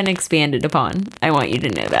never been expanded upon. I want you to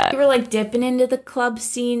know that. You were like dipping into the club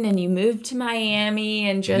scene and you moved to Miami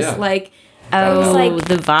and just like... Oh, like,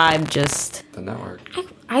 the vibe just... The network.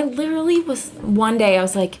 I literally was... One day I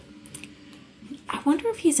was like, I wonder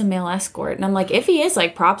if he's a male escort. And I'm like, if he is,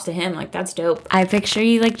 like, props to him. Like, that's dope. I picture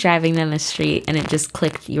you, like, driving down the street and it just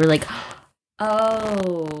clicked. You were like,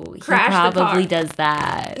 oh, he probably does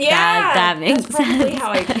that. Yeah. That makes that's probably sense.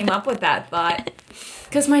 how I came up with that thought.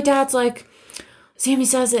 Because my dad's like, Sammy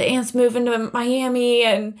says that Ant's moving to Miami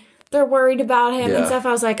and they're worried about him and stuff.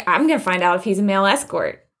 I was like, I'm going to find out if he's a male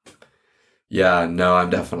escort. Yeah, no, I'm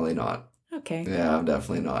definitely not. Okay. Yeah, I'm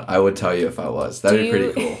definitely not. I would tell you if I was. That'd be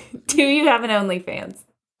pretty cool. Do you have an OnlyFans?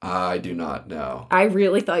 I do not know. I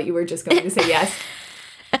really thought you were just going to say yes.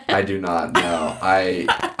 I do not know. I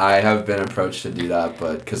have been approached to do that,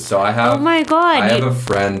 but I have. Oh my God. I have a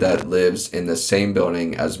friend that lives in the same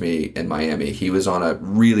building as me in Miami. He was on a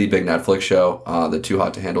really big Netflix show, the Too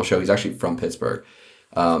Hot to Handle show. He's actually from Pittsburgh.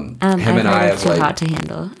 Him and I have Too Hot to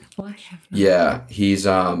Handle. Yeah, he's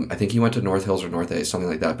I think he went to North Hills or North A, something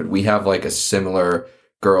like that. But we have like a similar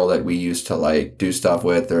girl that we used to like do stuff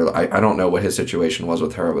with. Or I don't know what his situation was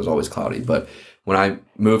with her. It was always cloudy. But when I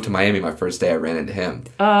moved to Miami, my first day, I ran into him.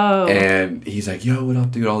 Oh. And he's like, yo, what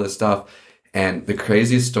up, dude? All this stuff. And the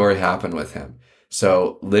craziest story happened with him.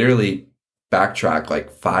 So literally backtrack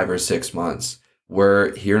like 5 or 6 months.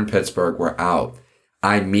 We're here in Pittsburgh. We're out.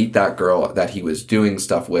 I meet that girl that he was doing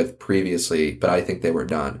stuff with previously, but I think they were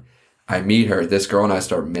done. I meet her. This girl and I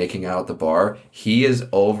start making out at the bar. He is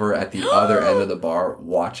over at the other end of the bar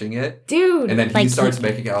watching it. Dude. And then he starts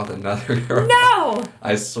making out with another girl. No!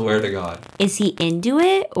 I swear to God. Is he into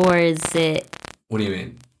it or is it... What do you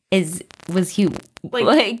mean? Was he...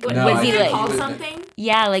 Like No, was he like... call something?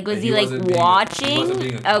 Yeah, like was he like watching? He wasn't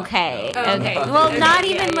being a Okay. no. Okay. No. Well, Okay, not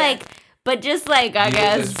yeah, even yeah. like... But just like, I He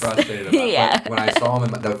guess... was just frustrated about it. Yeah. Like, when I saw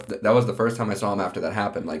him, that was the first time I saw him after that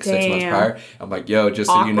happened, like 6 months Damn. prior. I'm like, yo,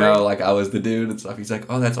 just so you know, Awkward. like, I was the dude and stuff. He's like,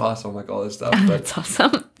 oh, that's awesome, like, all this stuff. But That's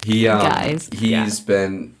awesome. he, Guys. he's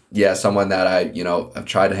been, someone that I've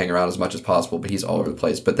tried to hang around as much as possible, but he's all over the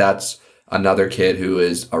place. But that's another kid who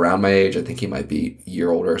is around my age. I think he might be a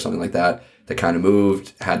year older or something like that kind of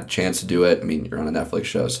moved, had the chance to do it. I mean, you're on a Netflix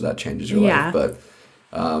show, so that changes your life. But,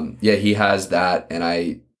 he has that, and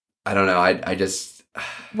I don't know, I just...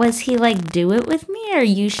 Was he like, do it with me, or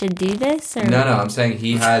you should do this? Or No, I'm saying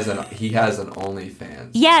he has an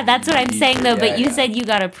OnlyFans. Yeah, that's what I'm saying though. Yeah, But you yeah. said you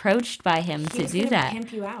got approached by him He to was do gonna that.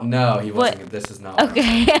 pimp you out. No, he What? wasn't. This is not.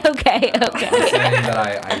 Okay. I'm saying Okay.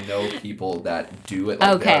 that I know people that do it. Like,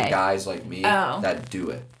 there Okay. are guys like me Oh. that do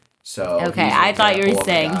it. So Okay. he's an I thought you were example of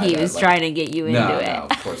a saying guy he that, was like- trying to get you into No, it. no,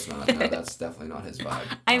 of course not. No, that's definitely not his vibe.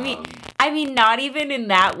 I mean, not even in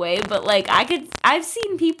that way, but like I've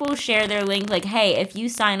seen people share their link, like, hey, if you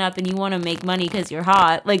sign up and you want to make money because you're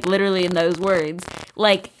hot, like literally in those words,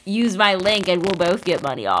 like use my link and we'll both get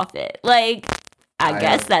money off it. Like, I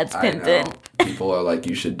guess that's pimping. know. People are like,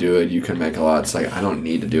 you should do it. You can make a lot. It's like, I don't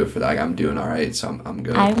need to do it for that. Like, I'm doing all right, so I'm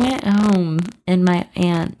good. I went home and my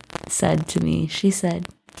aunt said to me, she said,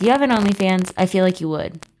 do you have an OnlyFans? I feel like you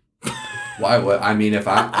would. Why would I mean? If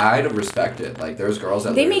I'd respect it. Like, there's girls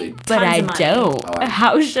that They literally. make But tons I of money. don't. Oh, I-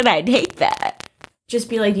 How should I take that? Just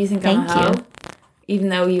be like, do you think I'm a Thank hoe? Even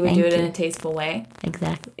though you would Thank do it in you. a tasteful way.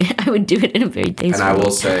 Exactly. I would do it in a very tasteful And I way.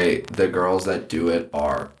 will say, the girls that do it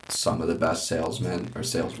are some of the best salesmen or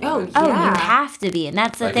saleswomen. Oh, Yeah. you have to be. And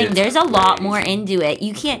that's the Like, thing. it's There's a lot crazy. more into it.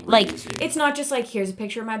 You can't, like, Crazy. It's not just like, here's a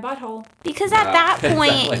picture of my butthole. because at No, that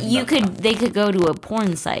point, definitely you not. they could go to a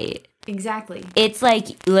porn site. Exactly. It's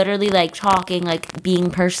like literally like talking, like being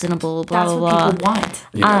personable, blah, That's blah, what blah.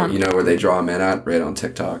 people want. You know where they draw them in at? Right on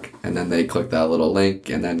TikTok. And then they click that little link,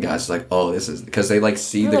 and then guys are like, oh, this is... Because they, like,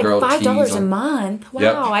 see They're the like girl $5 tease a on... month. Wow,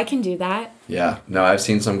 Yep. I can do that. Yeah. No, I've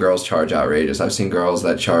seen some girls charge outrageous. I've seen girls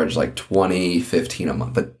that charge, like, $20, $15 a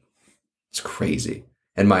month. But it's crazy.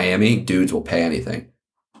 In Miami, dudes will pay anything.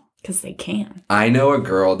 Because they can. I know a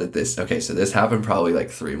girl that this... Okay, so this happened probably, like,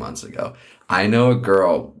 3 months ago. I know a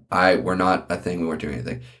girl... We're not a thing. We weren't doing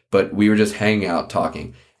anything. But we were just hanging out,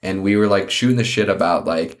 talking. And we were, like, shooting the shit about,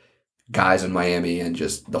 like, guys in Miami and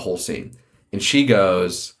just the whole scene. And she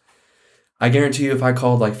goes, I guarantee you if I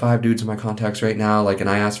called, like, 5 dudes in my contacts right now, like, and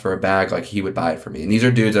I asked for a bag, like, he would buy it for me. And these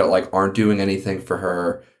are dudes that, like, aren't doing anything for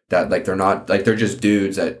her. That, like, they're not... Like, they're just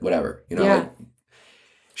dudes that... Whatever. You know? Yeah. Like,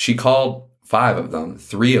 she called 5 of them.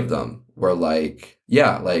 3 of them were, like,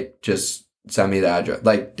 yeah, like, just... send me the address.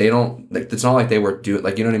 Like, they don't... Like, it's not like they were doing...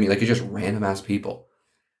 Like, you know what I mean? Like, it's just random-ass people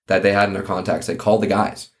that they had in their contacts. They called the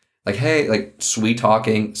guys. Like, hey, like, sweet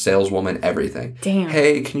talking, saleswoman, everything. Damn.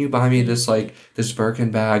 Hey, can you buy me this, like, this Birkin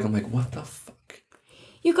bag? I'm like, what the fuck?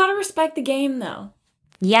 You gotta respect the game, though.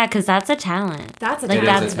 Yeah, because that's a talent. That's a Like,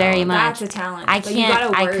 talent. that's very much. That's a talent. I But you can't...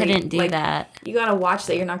 gotta I worry, couldn't do like, that. You gotta watch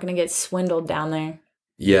that you're not gonna get swindled down there.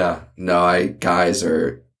 Yeah. No, guys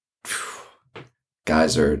are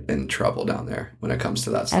in trouble down there when it comes to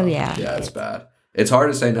that stuff. Oh, yeah. Yeah, it's bad. It's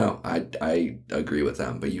hard to say no. I agree with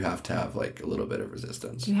them, but you have to have, like, a little bit of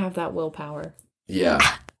resistance. You have that willpower. Yeah.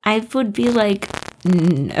 I would be like,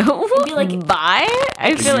 no. You'd be like, bye?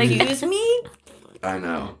 I feel like... Excuse me? I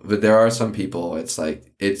know. But there are some people, it's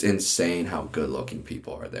like, it's insane how good looking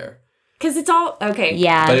people are there. Because it's all... Okay.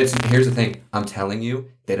 Yeah. But here's the thing. I'm telling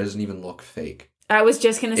you, that doesn't even look fake. I was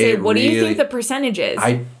just gonna say, what do you think the percentage is?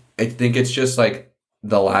 I think it's just, like,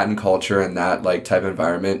 the Latin culture and that, like, type of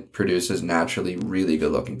environment produces naturally really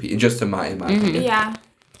good looking people. Just in my opinion. Yeah.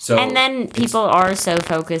 So and then people are so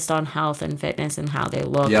focused on health and fitness and how they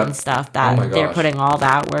look Yep. and stuff Oh that my they're gosh. putting all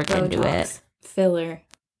that work into Botox, it. Filler.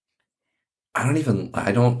 I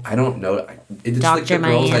don't know. It's like Dr. the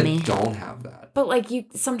girls Miami. that don't have that. But, like,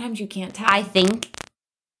 sometimes you can't tell. I think,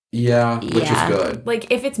 Yeah, which Yeah. is good.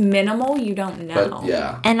 Like, if it's minimal, you don't know. But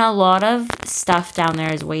yeah. and a lot of stuff down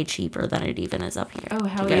there is way cheaper than it even is up here. Oh,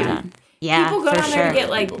 hell to go yeah. down. Yeah, People go for down sure. there to get,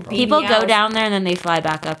 like, People People go BBLs. down there and then they fly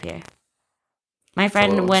back up here. My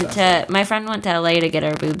friend Total went obsession. to LA to get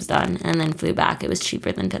her boobs done and then flew back. It was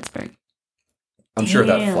cheaper than Pittsburgh. I'm sure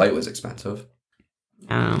that Damn. flight was expensive.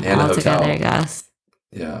 And the altogether, hotel. I guess.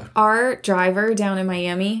 Yeah. Our driver down in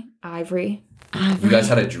Miami, Ivory. You guys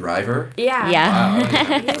had a driver? Yeah. Yeah. Wow, I didn't have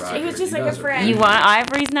a He was driver. just You like a guys are friend. You busy. want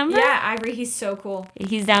Ivory's number? Yeah, Ivory, he's so cool.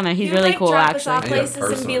 He's down there. He's He would, really like, cool, drop us off actually. I need a places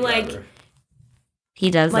and be personal like- driver. He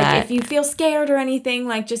does Like, that. if you feel scared or anything,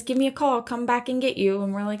 like, just give me a call. Come back and get you.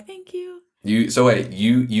 And we're like, thank you. So wait,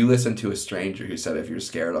 you listened to a stranger who said if you're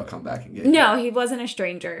scared, I'll come back and get you. No, he wasn't a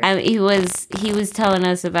stranger. I mean, he was telling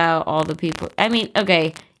us about all the people. I mean,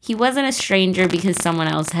 okay, he wasn't a stranger because someone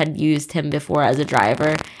else had used him before as a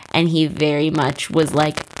driver, and he very much was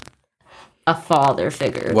like a father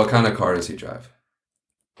figure, What kind of car does he drive?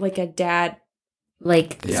 Like a dad.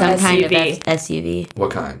 like Yeah. some kind of SUV. SUV. What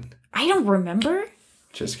kind? I don't remember.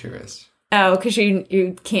 Just curious. Oh, because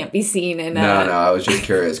you can't be seen in No, I was just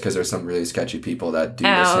curious because there's some really sketchy people that do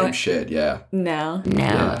the Oh. same shit. Yeah. No. No,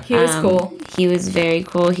 Yeah. He was cool. He was very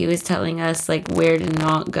cool. He was telling us like where to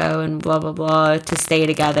not go and blah blah blah, to stay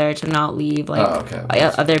together, to not leave like Oh, okay.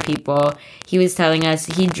 other people. He was telling us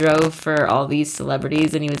he drove for all these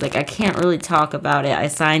celebrities, and he was like, I can't really talk about it. I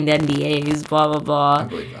signed NDAs, blah blah I blah.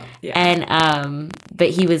 believe that. Yeah. And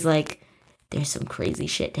but he was like, there's some crazy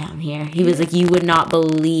shit down here. He was like, you would not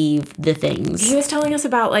believe the things. He was telling us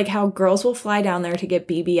about like how girls will fly down there to get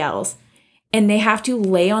BBLs and they have to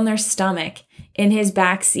lay on their stomach in his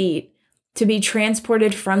back seat to be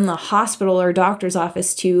transported from the hospital or doctor's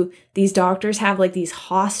office to these doctors have like these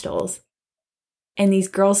hostels and these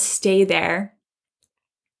girls stay there.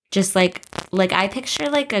 Just like I picture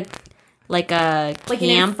like a Like an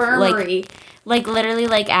camp, infirmary. like literally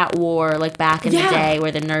like at war, like back in Yeah. the day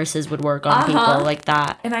where the nurses would work on people like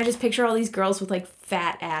that. And I just picture all these girls with like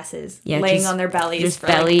fat asses Yeah, laying just- on their bellies just for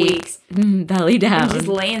belly like weeks. belly down, And just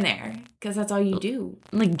laying there because that's all you do.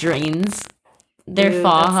 like drains, their Dude,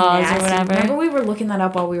 that's fajas or nasty. whatever. Remember we were looking that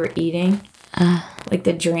up while we were eating? Like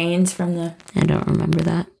the drains from the... I don't remember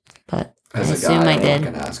that, but I As a assume guy, I I'm did.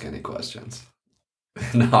 not gonna ask any questions.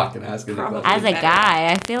 Not gonna ask any Probably. questions. As a better.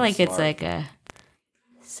 guy, I feel like it's Smart. like a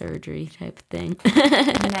surgery type thing.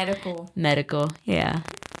 Medical. Medical, yeah.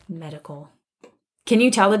 Medical. Can you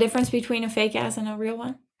tell the difference between a fake ass and a real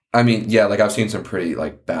one? I mean, yeah, like I've seen some pretty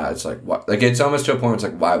like bad. It's like what, like it's almost to a point where it's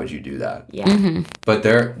like, why would you do that? Yeah. Mm-hmm. But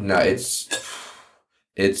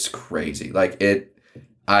it's crazy. Like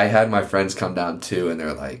I had my friends come down too, and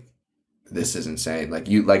they're like, "This is insane." Like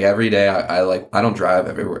every day, I don't drive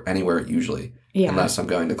anywhere usually, unless I'm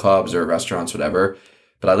going to clubs or restaurants, whatever.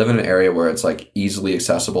 But I live in an area where it's like easily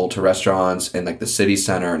accessible to restaurants and like the city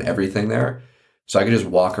center and everything there. So I could just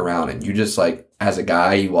walk around, and you just like, as a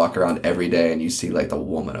guy, you walk around every day and you see like the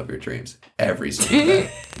woman of your dreams every single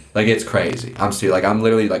day. Like it's crazy. I'm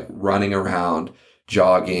literally like running around,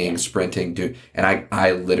 jogging, sprinting, and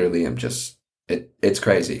I literally am just, it's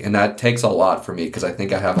crazy. And that takes a lot for me because I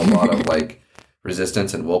think I have a lot of like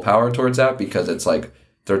resistance and willpower towards that, because it's like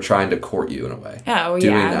they're trying to court you in a way. Oh,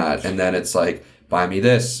 doing that. And then it's like, buy me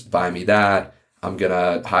this, buy me that. I'm going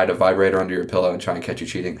to hide a vibrator under your pillow and try and catch you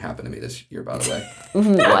cheating. Happened to me this year, by the way.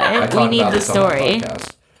 What? We need the story.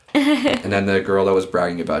 And then the girl that was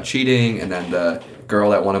bragging about cheating, and then the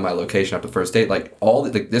girl at one of my location at the first date, like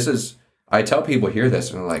this is, I tell people hear this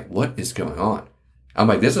and they're like, what is going on? I'm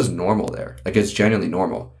like, this is normal there. Like it's genuinely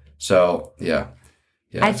normal. So yeah.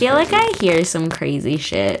 I feel like I hear some crazy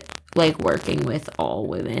shit like working with all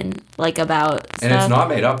women, like about stuff. And it's not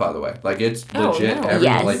made up, by the way. Like it's legit. No.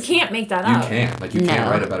 Yes. Like, you can't make that you up. can't. Like you can't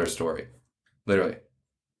write a better story. Literally.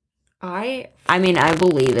 I mean, I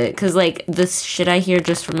believe it, because like this shit I hear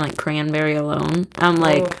just from like Cranberry alone, I'm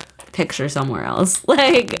like, picture somewhere else.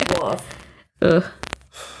 Like, ugh.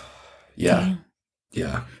 Yeah.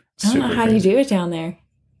 Yeah. I don't know how you do it down there.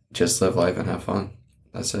 Just live life and have fun.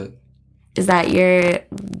 That's it. Is that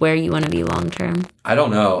where you want to be long term? I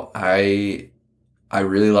don't know. I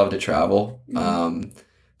really love to travel.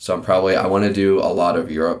 So I want to do a lot of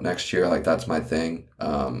Europe next year. Like that's my thing.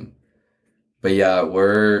 But yeah,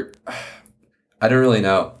 I don't really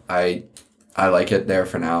know. I like it there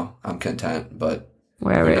for now. I'm content, but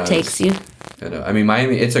wherever it takes you. I mean,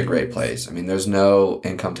 Miami, it's a great place. I mean, there's no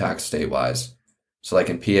income tax state-wise. So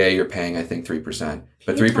like in PA, you're paying, I think, 3%.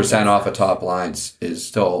 But 3% off of top lines is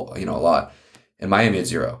still, a lot. In Miami,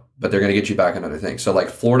 it's 0. But they're going to get you back another thing. So like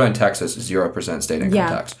Florida and Texas is 0% state income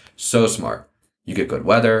tax. So smart. You get good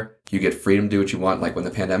weather. You get freedom to do what you want. Like when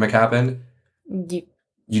the pandemic happened, you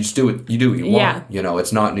just do what you want.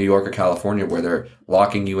 It's not New York or California where they're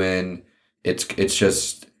locking you in. It's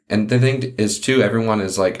just, and the thing is too, everyone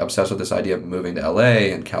is like obsessed with this idea of moving to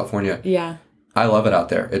LA and California. Yeah. I love it out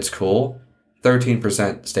there. It's cool.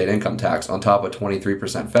 13% state income tax on top of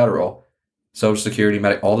 23% federal, Social Security,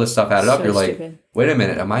 medical, all this stuff added up. You're like, wait a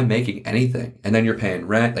minute, am I making anything? And then you're paying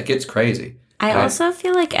rent. Like it's crazy. I also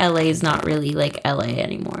feel like LA is not really like LA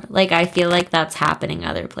anymore. Like I feel like that's happening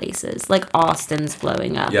other places. Like Austin's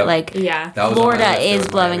blowing up. Yep. Like Florida is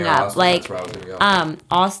blowing up. Like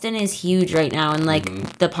Austin is huge right now, and like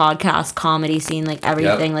the podcast comedy scene, like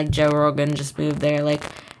everything. Like Joe Rogan just moved there. Like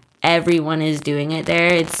everyone is doing it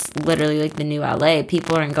there. It's literally like the new LA.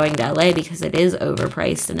 People aren't going to LA because it is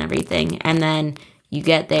overpriced and everything. And then you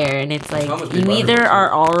get there and it's like you either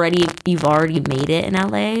you've already made it in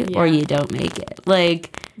LA or you don't make it.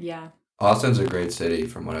 Like Austin's a great city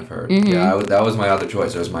from what I've heard. Yeah, that was my other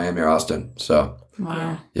choice. It was Miami or Austin. So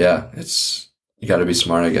yeah, you got to be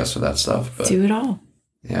smart, I guess, with that stuff. But do it all.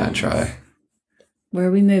 Yeah, try. Where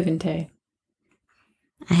are we moving to?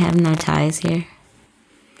 I have no ties here.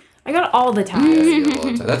 I got all the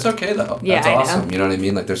ties. That's okay though. That's awesome. You know what I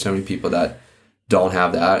mean? Like there's so many people that don't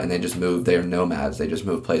have that and they just move. They're nomads. They just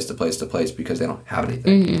move place to place to place because they don't have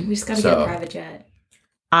anything. We just got to get a private jet.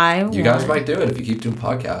 You guys might do it if you keep doing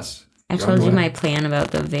podcasts. I told you my plan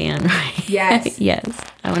about the van, right? Yes. Yes.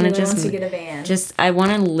 I want to just get a van. I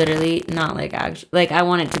want to literally not like actually like I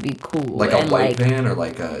want it to be cool. Like a white van or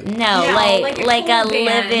like a like a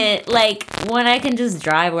live-in, like one I can just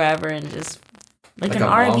drive wherever and just like an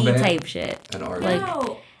RV type shit. An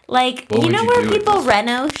RV. Like you know where people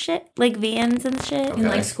reno shit, like vans and shit, and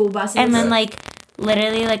like school buses, and then like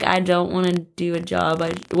literally like I don't want to do a job.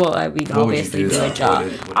 Obviously do a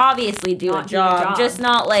job. Obviously do a job. Just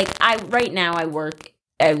not like right now I work.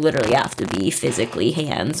 I literally have to be physically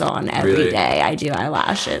hands-on every day. I do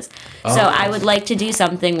eyelashes. So I would like to do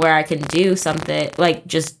something where I can do something like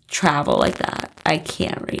just travel like that. I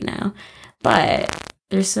can't right now, but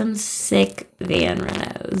there's some sick van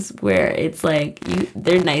renos where it's like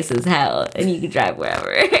they're nice as hell and you can drive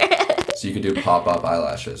wherever. So you can do pop-up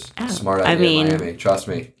eyelashes. Smart idea, Miami. Trust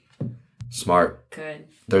me. Smart. Good.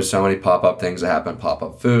 There's so many pop-up things that happen.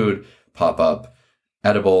 Pop-up food, pop-up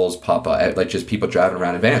edibles, pop-up, like just people driving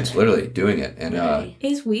around in vans, literally doing it. And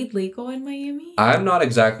is weed legal in Miami? I'm not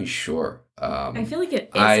exactly sure. I feel like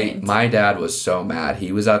it isn't. My dad was so mad.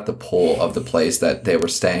 He was at the pool of the place that they were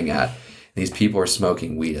staying at. these people are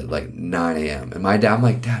smoking weed at like 9 a.m. And my dad, I'm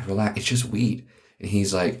like, Dad, relax. It's just weed. And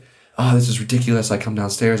he's like, oh, this is ridiculous. I come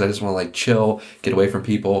downstairs. I just want to like chill, get away from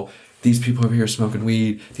people. These people over here smoking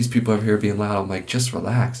weed. These people over here being loud. I'm like, just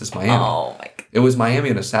relax. It's Miami. Oh my God. It was Miami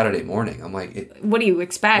on a Saturday morning. I'm like, what do you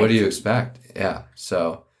expect? What do you expect? Yeah.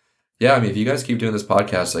 So, yeah, I mean, if you guys keep doing this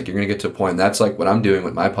podcast, like you're going to get to a point. And that's like what I'm doing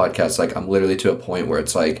with my podcast. Like I'm literally to a point where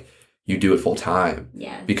it's like you do it full time.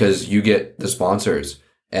 Yeah. Because you get the sponsors.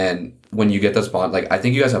 And when you get the sponsor, like I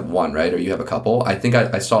think you guys have one, right? Or you have a couple. I think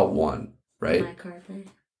I saw one, right?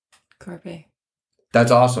 Carpe. That's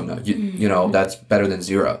awesome. No, you know, that's better than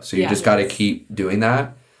zero. So you just got to keep doing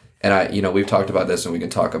that. And we've talked about this and we can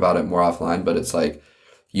talk about it more offline, but it's like,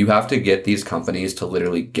 you have to get these companies to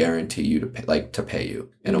literally guarantee you to pay you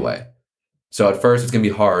in a way. So at first it's going to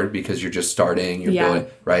be hard because you're just starting, you're building,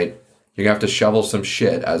 right? You're going to have to shovel some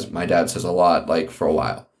shit, as my dad says a lot, like for a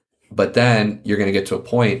while. But then you're going to get to a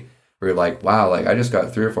point where you're like, wow, like I just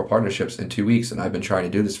got 3 or 4 partnerships in 2 weeks and I've been trying to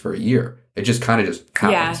do this for a year. It just kind of just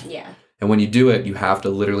happens. Yeah. And when you do it, you have to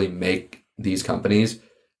literally make these companies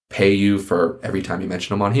pay you for every time you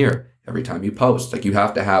mention them on here, every time you post. Like you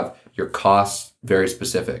have to have your costs very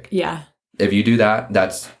specific. Yeah. If you do that,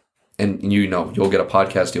 and you'll get a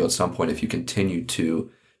podcast deal at some point if you continue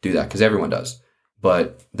to do that, because everyone does.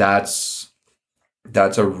 But that's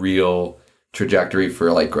a real trajectory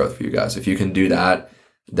for like growth for you guys. If you can do that,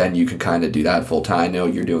 then you can kind of do that full time. I know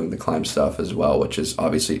you're doing the climb stuff as well, which is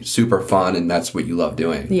obviously super fun, and that's what you love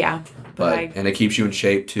doing. Yeah. And it keeps you in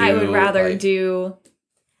shape too. I would rather do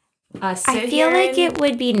I feel like it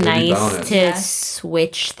would be nice to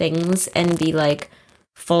switch things and be like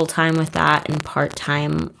full time with that and part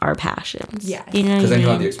time our passions. Yeah. You know, because then you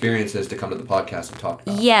have the experiences to come to the podcast and talk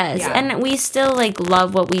about. Yes. Yeah. And we still like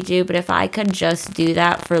love what we do, but if I could just do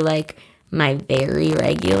that for like my very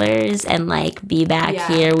regulars and like be back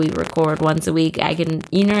here, we record once a week, I can,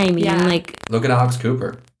 you know what I mean? Yeah. Like, look at Alex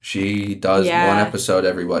Cooper. She does one episode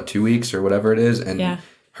every 2 weeks or whatever it is, and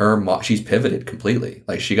she's pivoted completely.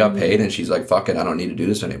 Like she got paid and she's like, fuck it, I don't need to do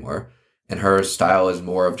this anymore. And her style is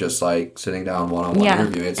more of just like sitting down one-on-one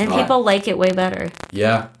interviewing. People like it way better.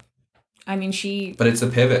 Yeah. I mean, but it's a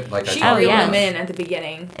pivot. Like she reeled him in at the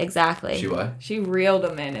beginning. Exactly. She what? She reeled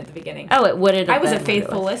him in at the beginning. Oh, it wouldn't. I was a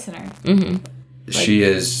faithful listener. Mm-hmm. She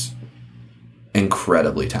is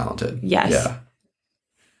incredibly talented. Yes. Yeah.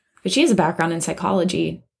 But she has a background in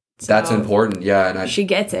psychology. So that's important. Yeah, and she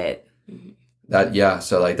gets it.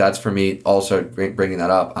 So like that's for me also bringing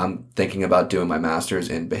that up. I'm thinking about doing my master's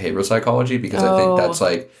in behavioral psychology because I think that's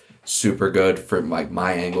like super good for like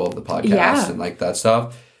my angle of the podcast and like that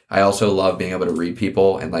stuff. I also love being able to read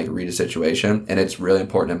people and like read a situation, and it's really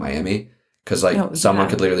important in Miami because like someone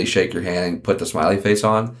could literally shake your hand and put the smiley face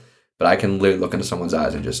on, but I can literally look into someone's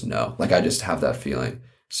eyes and just know. Like I just have that feeling.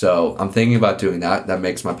 So I'm thinking about doing that. That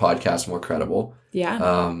makes my podcast more credible.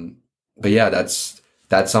 Yeah. But yeah, that's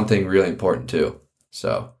something really important too.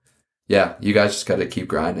 So yeah, you guys just got to keep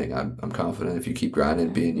grinding. I'm confident if you keep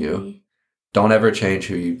grinding, being you, don't ever change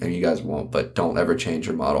who you, and you guys won't, but don't ever change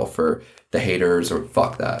your model for the haters or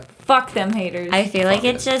fuck that. Fuck them haters. I feel like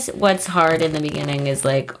it's just what's hard in the beginning is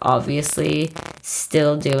like obviously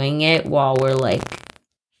still doing it while we're like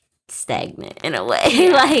stagnant in a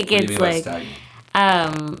way. Like it's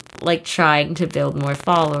like trying to build more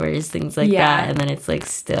followers, things like that, and then it's like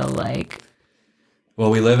still like. Well,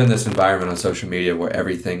 we live in this environment on social media where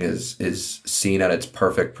everything is seen at its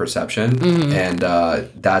perfect perception, and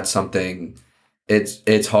that's something.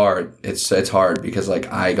 It's hard. It's hard because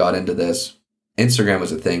like I got into this. Instagram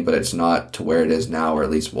was a thing, but it's not to where it is now, or at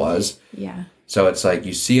least was. Yeah. So it's like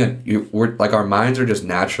we're like our minds are just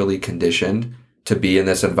naturally conditioned to be in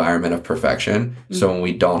this environment of perfection. Mm-hmm. So when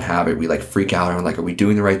we don't have it, we like freak out and like, are we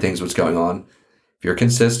doing the right things? What's going on? If you're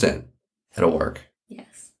consistent, it'll work.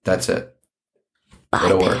 Yes. That's it.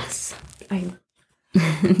 It'll work.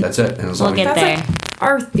 That's it. And we'll get there. Like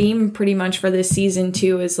our theme pretty much for this season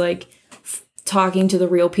too is like talking to the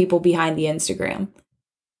real people behind the Instagram.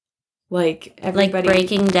 Like everybody, like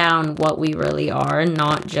breaking down what we really are,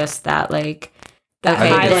 not just that like that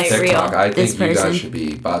highlight reel. I think you guys should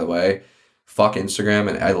be, by the way, fuck Instagram,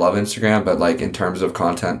 and I love Instagram, but like in terms of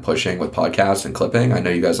content pushing with podcasts and clipping, I know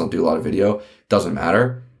you guys don't do a lot of video. Doesn't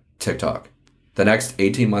matter. TikTok. The next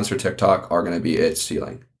 18 months for TikTok are going to be its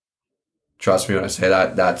ceiling. Trust me when I say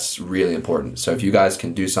that. That's really important. So if you guys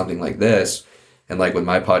can do something like this, and like with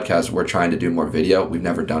my podcast, we're trying to do more video. We've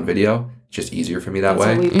never done video. It's just easier for me that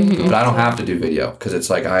way. But I don't have to do video because it's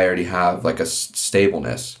like I already have like a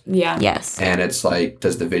stableness. Yeah. Yes. And it's like,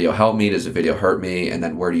 does the video help me? Does the video hurt me? And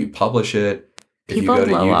then where do you publish it? If People you go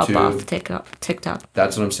to blow up YouTube, off TikTok.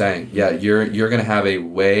 that's what I'm saying. Yeah, you're going to have a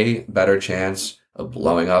way better chance of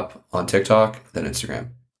blowing up on TikTok than Instagram,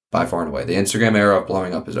 by far and away. The Instagram era of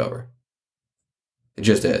blowing up is over. It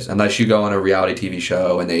just is. Unless you go on a reality TV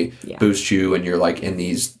show and they boost you and you're like in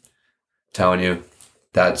these, telling you,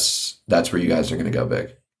 that's where you guys are going to go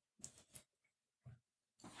big.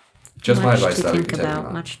 Just my advice that we can take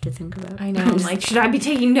on. Much to think about. I know. I'm like, should I be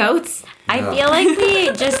taking notes? I feel like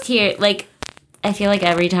we just hear, like, I feel like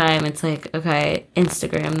every time it's like, okay,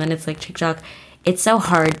 Instagram, then it's like TikTok. It's so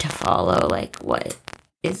hard to follow, like, what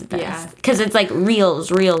is best. Because it's like reels,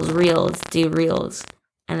 do reels.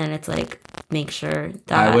 And then it's like, make sure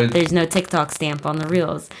that there's no TikTok stamp on the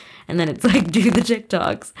reels. And then it's like, do the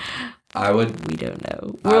TikToks. We don't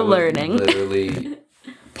know. We're learning. Literally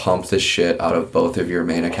pump the shit out of both of your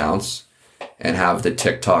main accounts and have the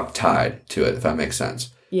TikTok tied to it, if that makes sense.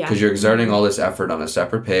 Yeah. Because you're exerting all this effort on a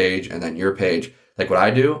separate page and then your page. Like what I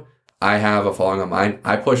do, I have a following on mine.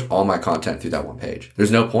 I push all my content through that one page.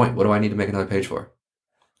 There's no point. What do I need to make another page for?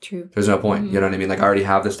 True. There's no point. You know what I mean? Like I already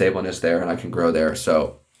have the stableness there and I can grow there.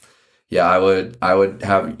 So yeah, I would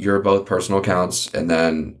have your both personal accounts and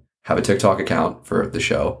then have a TikTok account for the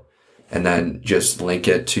show and then just link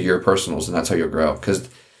it to your personals and that's how you'll grow. Because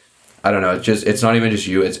I don't know, it's not even just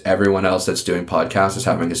you, it's everyone else that's doing podcasts is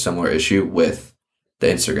having a similar issue with the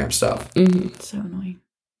Instagram stuff. Mm-hmm. So annoying.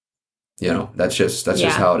 You know, that's just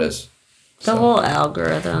how it is. The whole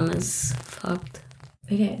algorithm is fucked.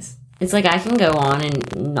 It is. It's like I can go on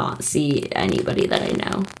and not see anybody that I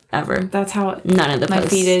know ever. That's how none of the my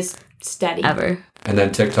feed is steady ever. And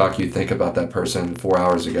then TikTok, you think about that person 4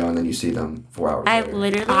 hours ago, and then you see them 4 hours later. I've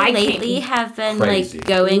literally lately have been crazy. Like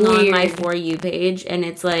going on my For You page, and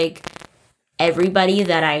it's like everybody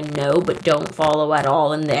that I know but don't follow at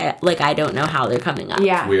all, and like I don't know how they're coming up.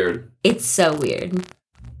 Yeah, it's weird. It's so weird.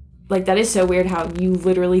 Like that is so weird how you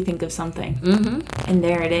literally think of something, and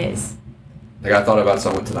there it is. Like I thought about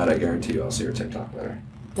someone tonight. I guarantee you, I'll see your TikTok later.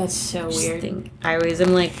 That's so weird. I always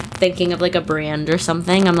am like thinking of like a brand or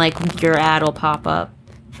something. I'm like, your ad will pop up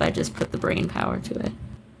if I just put the brain power to it.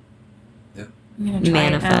 Yeah. I'm gonna try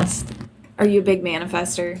manifest. Are you a big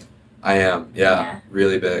manifester? I am. Yeah.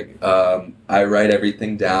 Really big. I write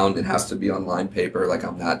everything down. It has to be on line paper. Like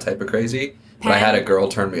I'm that type of crazy. But I had a girl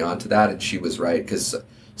turn me on to that, and she was right because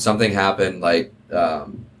something happened like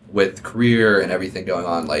with career and everything going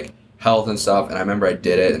on, like health and stuff. And I remember I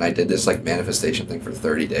did it, and I did this like manifestation thing for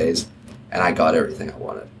 30 days, and I got everything I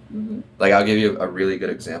wanted. Like I'll give you a really good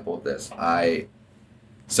example of this.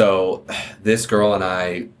 So this girl and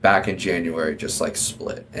I back in January just like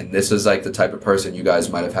split, and this is like the type of person you guys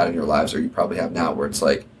might have had in your lives, or you probably have now, where it's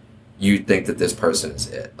like you think that this person is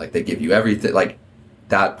it. Like they give you everything, like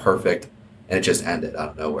that perfect, and it just ended out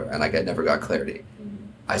of nowhere, and like I never got clarity.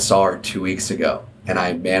 I saw her 2 weeks ago, and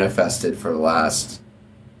I manifested for the last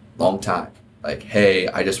long time. Like, hey,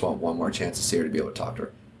 I just want one more chance to see her to be able to talk to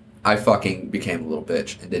her. I fucking became a little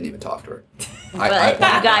bitch and didn't even talk to her. But you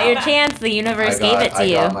got your chance. The universe gave it to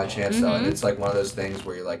you. I got my chance, though. And it's like one of those things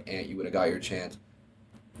where you're like, Ant, you would have got your chance.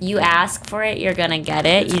 You ask for it, you're going to get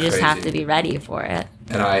it. You just have to be ready for it.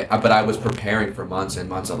 And but I was preparing for months and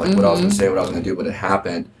months of like what I was going to say, what I was going to do, but it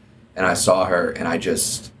happened. And I saw her, and I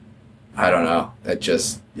don't know. It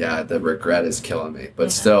just, the regret is killing me.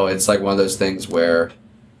 But still, it's like one of those things where,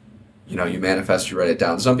 you know, you manifest, you write it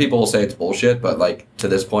down. Some people will say it's bullshit, but like to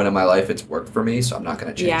this point in my life, it's worked for me, so I'm not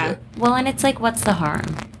going to change it. Well, and it's like, what's the harm?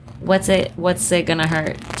 What's it going to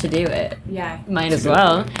hurt to do it? Yeah. Might as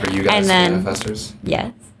well. Are you guys manifestors?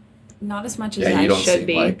 Yes. Not as much as I should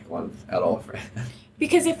be. Like one at all.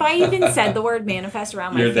 Because if I even said the word manifest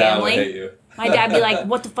around my family, my dad'd be like,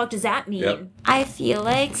 what the fuck does that mean? Yep. I feel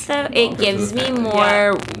like it gives me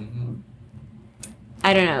more...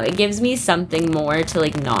 I don't know. It gives me something more to,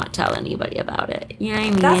 like, not tell anybody about it. You know what I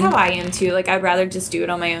mean? That's how I am, too. Like, I'd rather just do it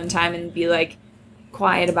on my own time and be, like,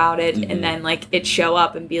 quiet about it. And then, like, it show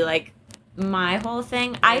up and be, like... My whole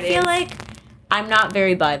thing, I feel like I'm not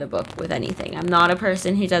very by the book with anything. I'm not a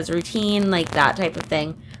person who does routine, like, that type of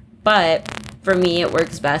thing. But for me, it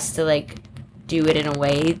works best to, like, do it in a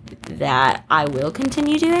way that I will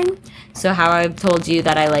continue doing. So how I've told you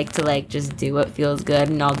that I like to like just do what feels good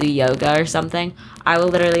and I'll do yoga or something, I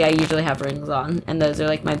usually have rings on, and those are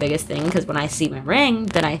like my biggest thing, because when I see my ring,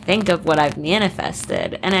 then I think of what I've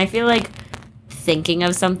manifested. And I feel like thinking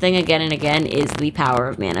of something again and again is the power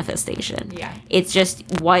of manifestation. Yeah. It's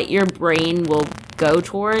just what your brain will go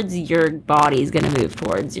towards, your body's gonna move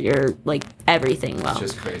towards, your like everything will. It's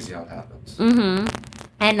just crazy how it happens.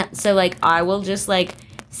 And so, like, I will just, like,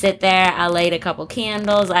 sit there, I light a couple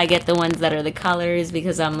candles, I get the ones that are the colors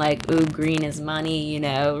because I'm like, ooh, green is money, you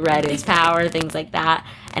know, red is power, things like that.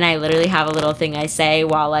 And I literally have a little thing I say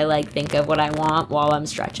while I like think of what I want while I'm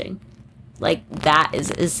stretching. Like, that is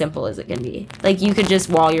as simple as it can be. Like, you could just,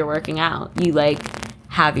 while you're working out, you like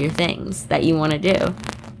have your things that you want to do.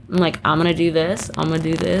 I'm like, I'm gonna do this, I'm gonna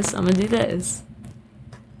do this, I'm gonna do this.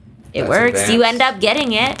 It That's works. advanced. You end up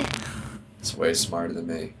getting it. It's way smarter than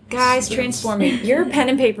me. Guys, It's- transform me. You're a pen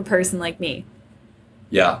and paper person like me.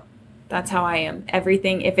 Yeah, That's how I am.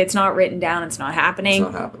 Everything, if it's not written down, it's not happening.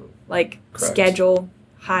 it's not happening. Like, Correct. schedule,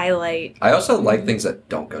 highlight. I also like things that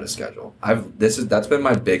don't go to schedule. That's been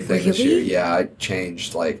my big thing this year. Really? Yeah, I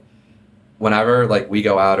changed like whenever like we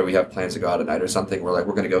go out or we have plans to go out at night or something, we're like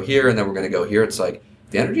we're gonna go here and then we're gonna go here. It's like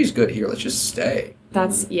the energy's good here. Let's just stay.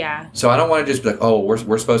 That's, yeah. So I don't want to just be like, oh,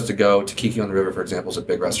 we're supposed to go to Kiki on the River, for example, is a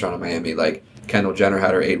big restaurant in Miami. Like Kendall Jenner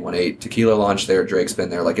had her 818 tequila launch there. Drake's been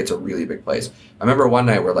there. Like it's a really big place. I remember one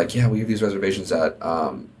night we're like, yeah, we have these reservations at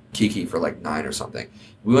Kiki for like 9 or something.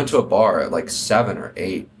 We went to a bar at like 7 or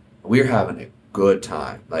 8. We were having a good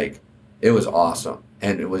time. Like it was awesome,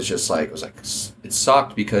 and it was it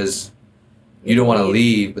sucked because you don't want to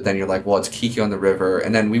leave, but then you're like, well, it's Kiki on the River,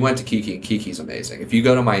 and then we went to Kiki, and Kiki's amazing. If you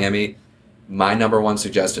go to Miami, my number one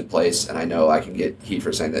suggested place, and I know I can get heat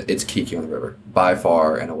for saying that, it's Kiki on the River, by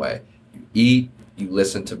far and away. You eat, you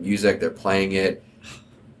listen to music, they're playing it.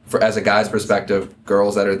 As a guy's perspective,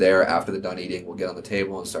 girls that are there after they're done eating will get on the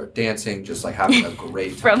table and start dancing, just like having a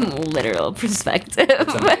great time. From literal perspective.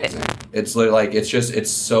 It's amazing. It's like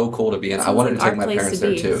it's so cool to be in. I Sounds wanted like to take our my place parents to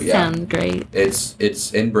there be. too. Yeah. Sounds great.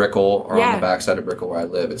 It's in Brickell or on Yeah. the backside of Brickell where I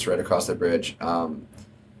live. It's right across the bridge.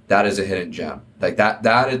 That is a hidden gem. Like that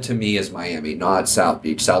to me is Miami, not South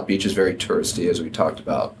Beach. South Beach is very touristy, as we talked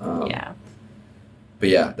about. Yeah. But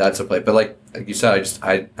yeah, that's a place. But like you said,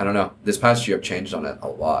 I don't know. This past year I've changed on it a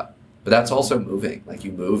lot. But that's also moving. Like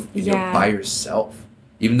you move and you're Yeah. by yourself.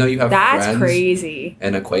 Even though you have That's friends crazy.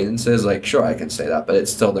 and acquaintances, like sure I can say that, but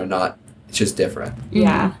it's still they're not. It's just different.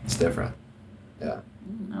 Yeah. It's different. I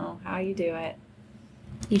don't know how you do it.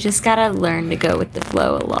 You just gotta learn to go with the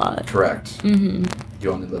flow a lot. Correct. Mm-hmm.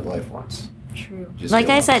 You only live life once. True. Just Like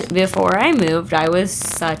do it I once. said, before I moved, I was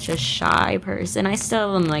such a shy person. I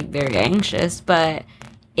still am like very anxious, but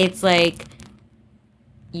it's like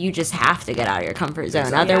you just have to get out of your comfort zone.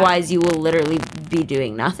 Exactly. Otherwise, you will literally be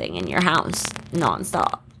doing nothing in your house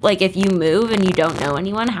nonstop. Like if you move and you don't know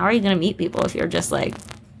anyone, how are you going to meet people if you're just like...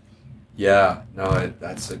 Yeah, no,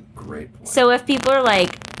 that's a great point. So if people are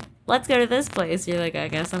like, let's go to this place, you're like, I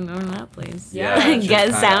guess I'm going to that place. Yeah, I it's just guess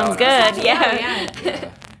kinda sounds how it good. happens. Yeah.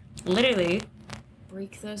 Yeah. Literally.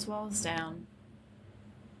 Break those walls down.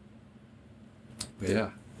 But yeah,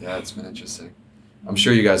 it's been interesting. I'm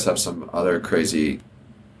sure you guys have some other crazy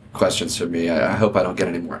questions for me. I hope I don't get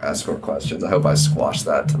any more escort questions. I hope I squash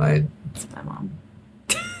that tonight. It's my mom.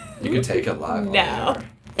 You can take it live. on No. air.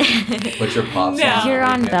 Put your pops No. on. You're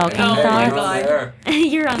on and- balcony and- thoughts. you're on there.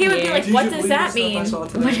 You're on He would the be air. like, Did what you does believe that the stuff I mean? saw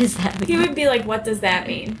today? What does that He mean? would be like, what does that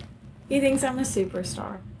mean? He thinks I'm a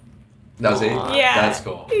superstar. Does he? Aw. Yeah. That's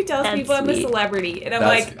cool. He tells That's people I'm a sweet. celebrity. And I'm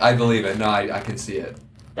That's, like, I believe it. No, I can see it.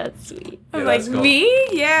 That's sweet. I'm Yeah, like, that's cool. me?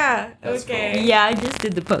 Yeah. That's Okay. cool. Yeah, I just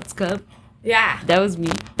did the Puts Cup. Yeah. That was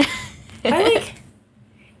me.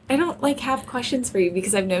 I don't like have questions for you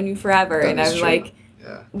because I've known you forever, That and is I'm true. like,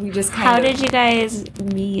 Yeah. we just kind How of did you guys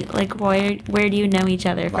meet? Like, where do you know each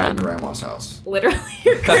other My from? grandma's house. literally.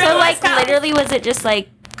 So, like, literally, was it just like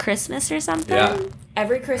Christmas or something? Yeah.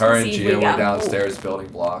 every Christmas Her and Eve Gia we were go. downstairs building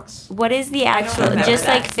blocks. What is the don't actual? remember Just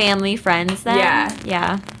that. like family friends then? Yeah.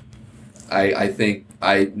 Yeah. I think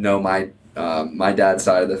I know my dad's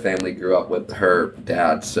side of the family grew up with her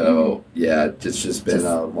dad, so yeah, it's just been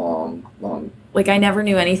a long. Like I never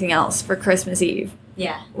knew anything else for Christmas Eve.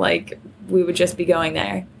 Yeah. Like we would just be going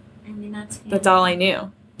there. I mean, that's all I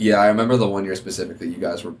knew. Yeah, I remember the one year specifically. You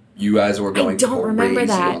guys were going don't remember crazy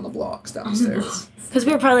that. on the blocks downstairs. Because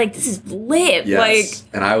we were probably like, this is lit. Yes,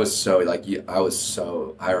 and I was so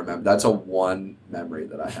I remember that's a one memory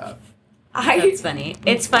that I have. Like That's funny.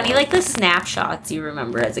 It's funny, like the snapshots you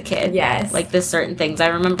remember as a kid. Yes. Like the certain things. I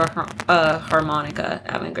remember harmonica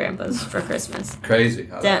at my grandpa's for Christmas. Crazy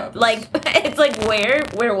how that happens. Like it's like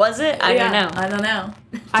where was it? I don't know. I don't know.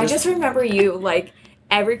 I just remember you like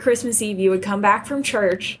every Christmas Eve you would come back from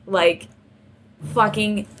church like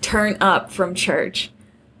fucking turn up from church.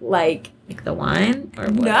 Like Like the wine or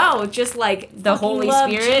what? no, just like The fucking Holy love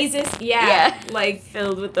Spirit? Jesus. Yeah. Yeah. Like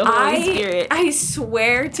Filled with the Holy Spirit. I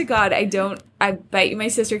swear to God, I bet you my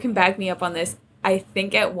sister can back me up on this. I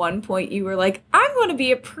think at one point you were like, I'm going to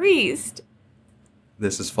be a priest.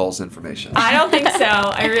 this is false information. I don't think so.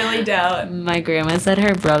 I really don't. My grandma said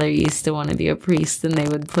her brother used to want to be a priest and they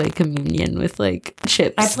would play communion with like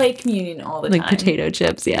chips. I play communion all the like time. potato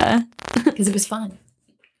chips, yeah. Because it was fun.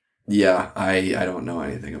 Yeah, I don't know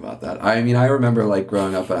anything about that. I mean, I remember like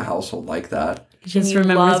growing up in a household like that. Just You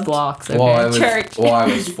remembers loved- blocks. Okay. Church. I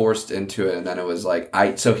was forced into it, and then it was like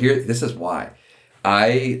this is why.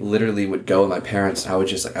 I literally would go with my parents. I would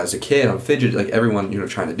just like as a kid, I'm fidget like everyone,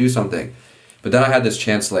 trying to do something. But then I had this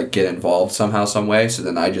chance to like get involved somehow, some way. So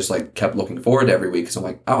then I just like kept looking forward to every week because I'm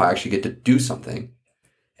like, oh, I actually get to do something,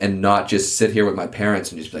 and not just sit here with my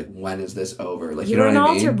parents and just be like, when is this over? Like, you know what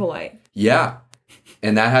I mean? You're an altar boy. Yeah,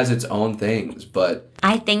 and that has its own things, but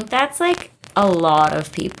I think that's like a lot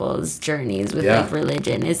of people's journeys with like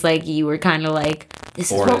religion. Is like you were kind of like,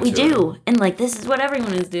 this is Born what we into do, and like this is what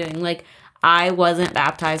everyone is doing. Like I wasn't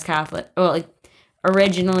baptized Catholic. Well, like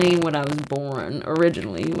originally when I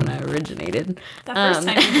originated. The first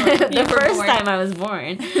time you were The first born. time I was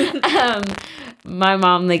born. My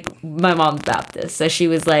mom's Baptist, so she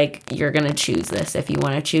was like, you're gonna choose this if you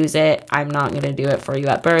want to choose it. I'm not gonna do it for you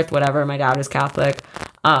at birth, whatever. My dad is Catholic.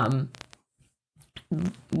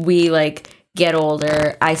 We like get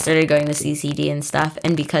older, I started going to CCD and stuff,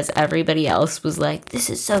 and because everybody else was like, this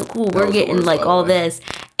is so cool, That we're was the getting worst, like by the all way. this,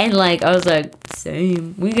 and like I was like,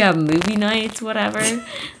 same, we got movie nights, whatever.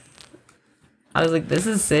 I was like, this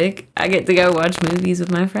is sick, I get to go watch movies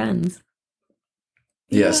with my friends.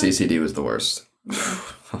 yeah, CCD was the worst.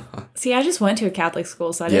 See, I just went to a Catholic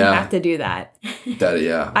school, so I didn't Yeah. have to do that.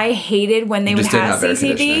 Yeah. I hated when they You would just didn't have have air CCD.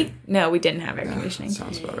 conditioning. No, we didn't have air Yeah, conditioning.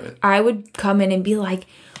 sounds about right. I would come in and be like,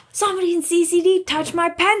 somebody in CCD touched my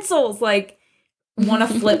pencils. Like, want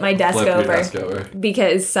to flip my desk Flip your over desk over.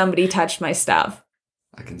 because somebody touched my stuff.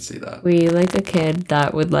 I can see that. Were you like the kid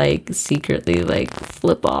that would like secretly like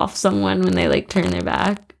flip off someone when they like turn their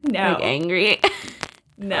back? No. Like angry?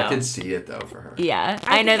 No. I could see it though for her. Yeah,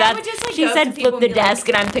 I I know think I that. would just, like, She go up said to people flip the and be like- desk,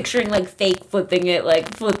 and I'm picturing like fake flipping it,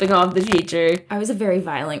 like flipping off the teacher. I was a very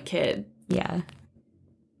violent kid. Yeah.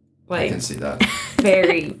 I Like, can see that.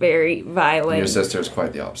 very, very And violent. your sister is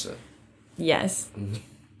quite the opposite. Yes.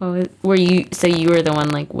 Were you? So you were the one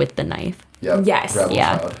like with the knife? Yep. Yes. Rebel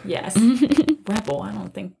Yeah. child. Yes. Rebel, I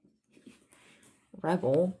don't think.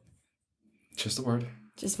 Rebel. Just the word.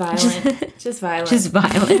 Just violent. Just violent. Just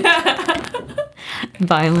violent,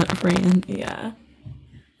 violent friend. Yeah.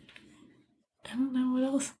 I don't know what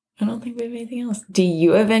else. I don't think we have anything else. Do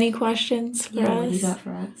you have any questions for us?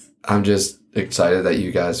 for us? I'm just excited that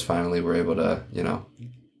you guys finally were able to,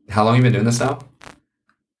 how long have you been doing this now?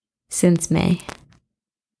 Since May,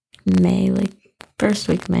 like first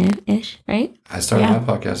week May-ish, right? I started Yeah. my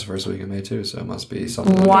podcast the first week of May too, so it must be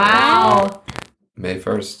something like Wow. May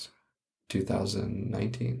 1st,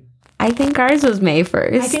 2019. I think ours was May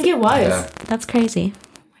 1st. I think it was. Yeah. That's crazy.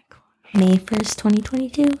 Oh my god. May 1st,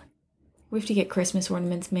 2022. We have to get Christmas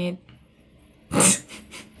ornaments made.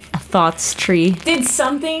 A thoughts tree. Did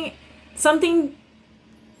something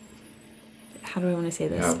how do I want to say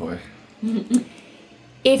this? Oh boy.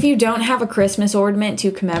 If you don't have a Christmas ornament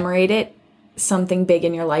to commemorate it, something big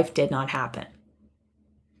in your life did not happen.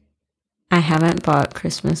 I haven't bought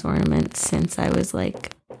Christmas ornaments since I was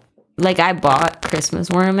like I bought Christmas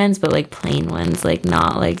ornaments, but like plain ones, like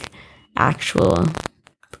not like actual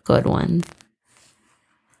good ones.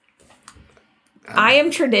 I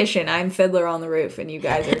am tradition. I'm Fiddler on the Roof, and you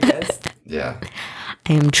guys are just Yeah.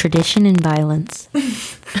 I am tradition and violence.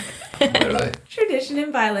 Literally. tradition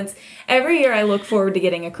and violence. Every year I look forward to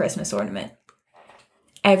getting a Christmas ornament.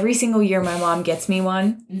 Every single year my mom gets me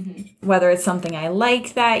one, whether it's something I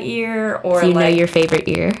like that year or Do you know like, your favorite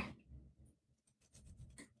year?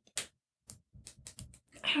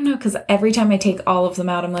 I don't know, because every time I take all of them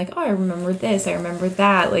out, I'm like, oh, I remember this, I remember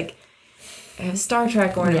that. Like, I have a Star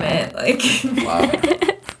Trek ornament. Like, Wow.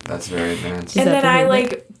 That's very advanced. and that then the I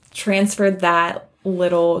favorite? like transferred that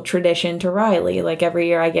little tradition to Riley. Like every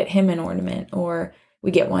year I get him an ornament or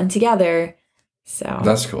we get one together. So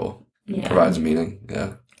That's cool. Yeah. Provides meaning.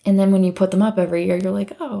 Yeah. and then when you put them up every year, you're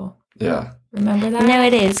like, oh, Yeah. remember that? No,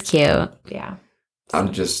 it is cute. Yeah.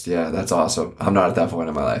 I'm just, that's awesome. I'm not at that point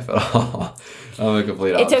in my life at all. I'm a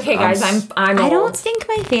complete It's opposite. okay, guys. I'm I old. don't think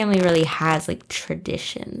my family really has like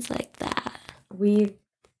traditions like that.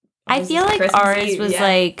 I Ours feel is like Christmas ours Eve, was yeah.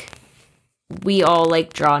 like we all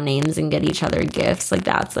like draw names and get each other gifts. Like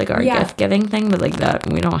that's like our Yeah. gift giving thing, but like that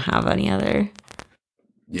we don't have any other.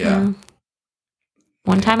 Yeah.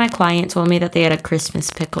 One time a client told me that they had a Christmas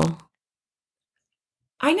pickle.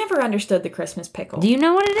 I never understood the Christmas pickle. Do you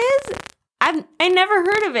know what it is? I never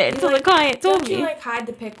heard of it until the client told Don't me. you like hide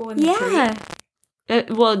the pickle in the tree?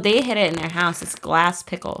 Yeah. Well, they hid it in their house. It's glass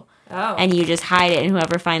pickle. Oh. And you just hide it, and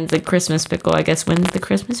whoever finds the Christmas pickle, I guess, wins the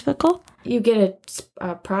Christmas pickle. You get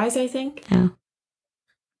a prize, I think. Oh.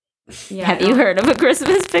 Yeah. Have you heard of a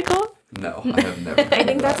Christmas pickle? No, I have never. I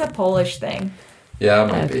think that's a Polish thing. Yeah,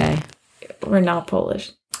 it might Okay. be. We're not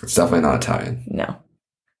Polish. It's definitely not Italian. No.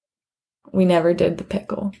 We never did the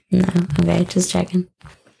pickle. No. Okay, just checking.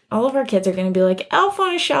 All of our kids are going to be like, elf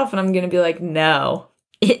on a shelf. And I'm going to be like, no.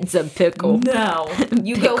 It's a pickle. No.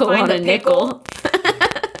 You go Pickle find on a pickle.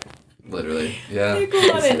 Literally. Yeah.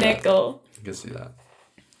 Pickle on a nickel. I can see that.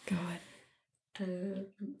 God.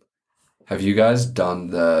 Have you guys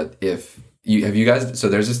done so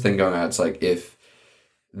there's this thing going on, it's like if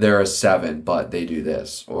they're a 7 but they do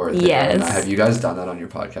this, or Yes. have you guys done that on your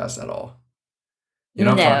podcast at all? You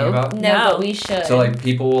know what I'm talking about? No, but we should. So like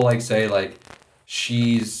people will like say like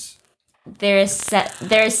she's They're 7,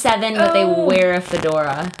 but they wear a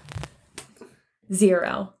fedora.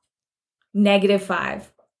 0. -5.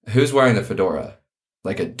 who's wearing the fedora?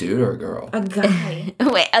 Like a dude or a girl? A guy.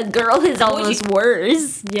 Wait, a girl is almost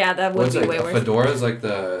worse. Yeah, that would What's be like way a worse. fedora is like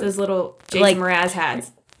the Those little Jason Like- Mraz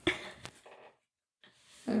hats.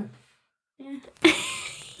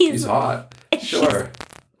 He's hot. Sure.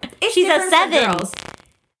 She's a different for 7. girls.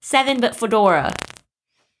 7, but fedora.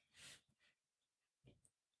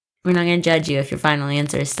 We're not going to judge you if your final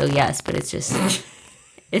answer is still yes, but it's just...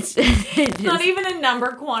 it's just, Not even a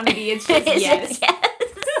number quantity. It's just it's yes. just yes.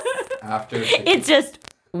 After It's just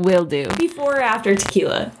will do. Before or after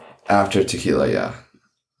tequila? after tequila, yeah.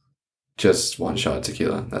 Just one shot of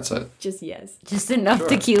tequila. That's it. Just yes. Just enough Sure.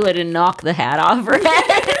 tequila to knock the hat off her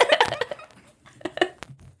head.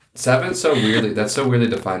 7's that's so weirdly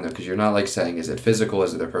defined though, because you're not like saying is it physical,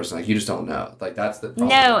 is it their person? Like you just don't know. Like that's the problem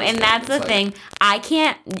No, with this and thing. that's It's the like- thing. I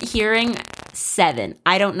can't, hearing 7,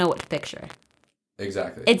 I don't know what to picture.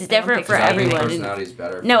 Exactly. It's different for picture I think everyone. personality's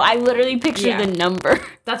better. No, I literally picture Yeah. the number.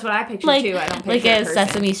 That's what I picture like too. I don't like picture a person.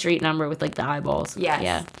 Sesame Street number with like the eyeballs. Yes.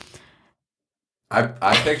 Yeah.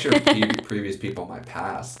 I picture previous people in my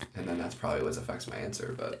past, and then that's probably what affects my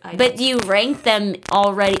answer. But But do you rank them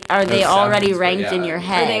already? Are they There's already 7s, but ranked in yeah. your Are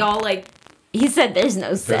head? Are they all like He said there's no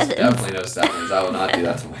there's 7s. definitely no 7s. I will not do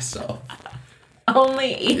that to myself.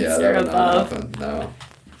 Only 8s Yeah, or that would not above. happen. No.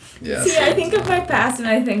 Yeah. See, I think of my past and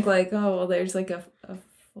I think like, oh well, there's like a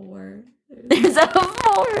 4. There's a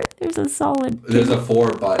 4. There's a solid. There's a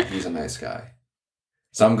 4, but he's a nice guy.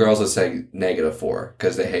 Some girls will say -4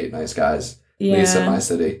 because they hate nice guys. At least in my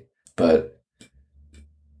city. But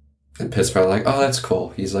in Pittsburgh, like, oh, that's cool.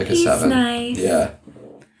 He's like a He's 7. nice. Yeah.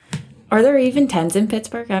 Are there even 10s in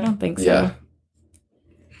Pittsburgh? I don't think so. Yeah.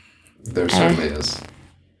 There certainly is.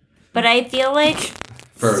 But I feel like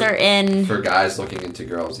certain. For guys looking into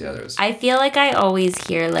girls, yeah, there's. I feel like I always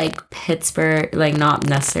hear like Pittsburgh, like not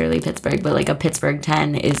necessarily Pittsburgh, but like a Pittsburgh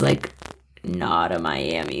 10 is like not a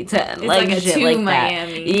Miami 10. It's like a shit 2 like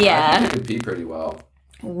Miami. That. I Yeah. think it could be pretty well.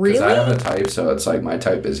 Really? Because I have a type, so it's like my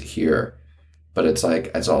type is here, but it's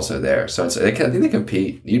like it's also there. So I think they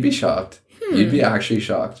compete. You'd be shocked. You'd be actually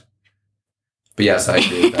shocked. But yes, I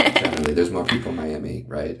agree with that generally. There's more people in Miami,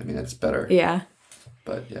 right? I mean, it's better. Yeah.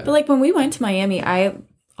 But yeah. But like when we went to Miami, I'm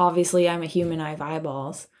a human. I have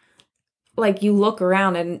eyeballs. Like you look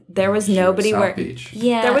around and there was nobody South where Beach.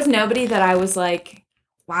 Yeah. there was nobody that I was like,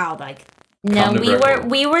 wow, like No, Come to we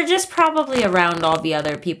Brooklyn. were just probably around all the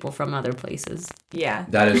other people from other places. yeah,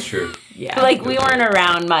 That is true. yeah. Like we weren't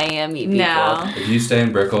around Miami people. No. If you stay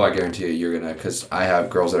in Brickell, I guarantee you, you're gonna. Because I have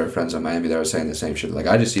girls that are friends in Miami that are saying the same shit. Like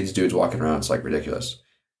I just see these dudes walking around. It's like ridiculous.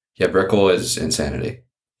 Yeah, Brickell is insanity.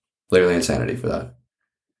 Literally insanity for that.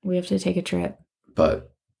 We have to take a trip.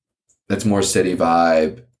 But it's more city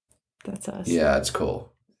vibe. That's us. Yeah, it's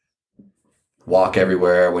cool. Walk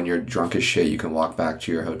everywhere. When you're drunk as shit, you can walk back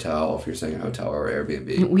to your hotel if you're staying in a hotel or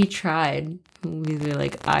Airbnb. We tried. We were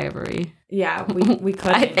like Ivory. Yeah, we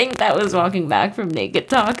couldn't. I think that was walking back from Naked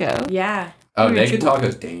Taco. Yeah. Oh, Naked Taco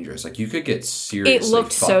is dangerous. Like you could get seriously. It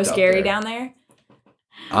looked so fucked up scary there. down there.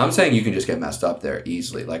 I'm saying you can just get messed up there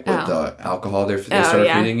easily, like with Oh. the alcohol they Oh, start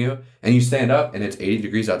yeah. feeding you, and you stand up and it's 80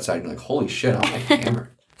 degrees outside, and you're like, holy shit, I'm like hammered.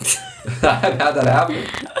 I've had that happen.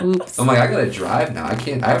 Oops. I'm like, I gotta drive now. I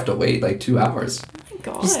can't. I have to wait like 2 hours. Oh my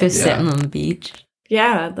God. Just go sitting on the beach.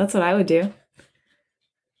 Yeah, that's what I would do.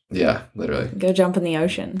 Yeah, literally. Go jump in the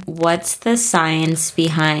ocean. What's the science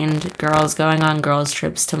behind girls going on girls'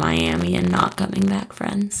 trips to Miami and not coming back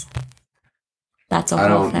friends? That's a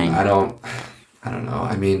whole thing. I don't know.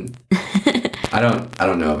 I mean, I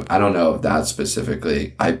don't know. I don't know if that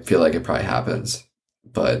specifically. I feel like it probably happens,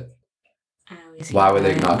 but why would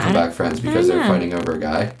they not come back friends? Because they're fighting over a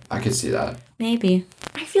guy? I could see that. Maybe.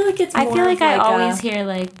 I feel like it's. I more feel of like I always hear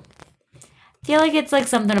like I feel like it's like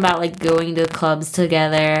something about like going to clubs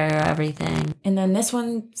together or everything. And then this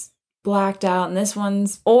one's blacked out, and this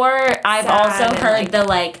one's Or I've sad also and, heard like- the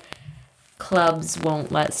like clubs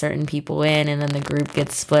won't let certain people in, and then the group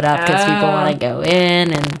gets split up because people want to go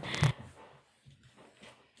in, and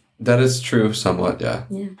That is true, somewhat. Yeah,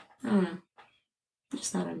 yeah, I don't know. I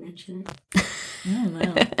just thought I'd mention it. I don't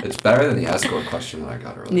know. it's better than the escort question that I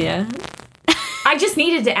got earlier. Yeah, I just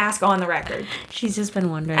needed to ask on the record. she's just been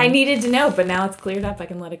wondering. I needed to know, but now it's cleared up. I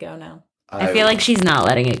can let it go now. I feel like she's not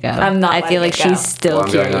letting it go. I'm not I feel letting like it go. she's still Well,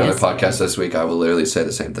 I'm going on the curious. podcast this week. I will literally say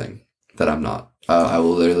the same thing, that I'm not. I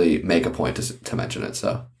will literally make a point to mention it.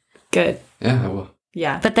 So Good. yeah, I will.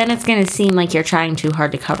 Yeah. But then it's gonna seem like you're trying too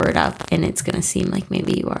hard to cover it up, and it's gonna seem like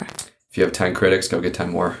maybe you are. If you have 10 critics, go get 10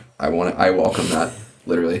 more. I welcome that.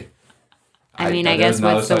 Literally. I mean, I there's guess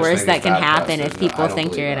no what's the such worst thing that as can bad happen press. if There's no- people I don't think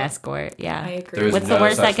you're believe an that. escort? Yeah. I agree. There's What's the no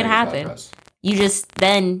worst such that can thing as bad happen? press. You just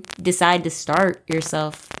then decide to start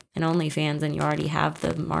yourself an OnlyFans, and you already have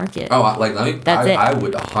the market. Oh, let me. That's it. I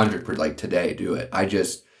would 100% like today do it.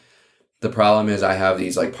 The problem is I have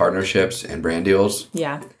these like partnerships and brand deals.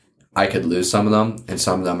 Yeah. I could lose some of them, and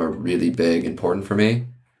some of them are really big, important for me.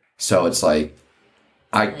 So it's like,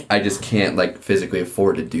 I just can't like physically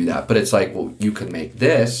afford to do that. But it's like, well, you can make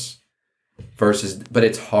this but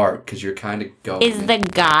it's hard because you're kind of going. Is the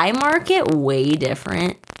guy market way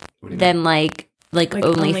different What do you mean? than like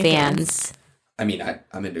OnlyFans? OnlyFans. I mean,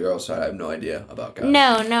 I'm into girls, so I have no idea about guys.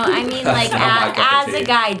 No, I mean That's like not my cup of as a tea.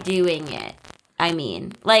 guy doing it. I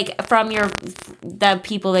mean, like from the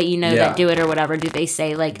people that you know Yeah. that do it or whatever, do they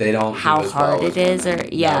say like They don't do how as hard well it as is or women.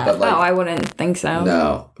 No, yeah? but, like, Oh, I wouldn't think so.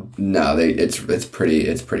 No, it's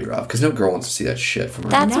pretty rough because no girl wants to see that shit from her.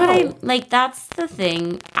 That's what I No. like. That's the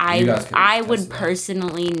thing. You guys can I attest would to that.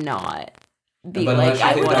 personally not be But like unless you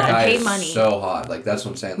I think would that not guy pay is money. so hot, like that's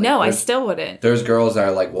what I'm saying. Like, No, I there's- still wouldn't. There's girls that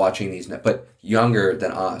are like watching these, but younger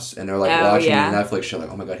than us, and they're like Oh, watching yeah. these Netflix show.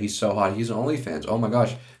 Like, oh my god, he's so hot. He's an OnlyFans. Oh my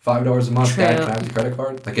gosh, $5 a month. True. Dad, can I have the credit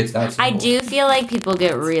card? Like it's that. I simple. do feel like people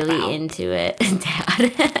get really Wow. into it.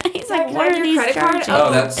 Dad, he's like, Can what I have are your these credit card? charging?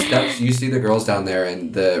 Oh, that's you see the girls down there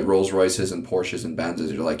and the Rolls Royces and Porsches and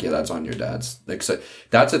Benzes. You're like, yeah, that's on your dad's. Like, so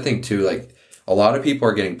that's the thing too. Like, a lot of people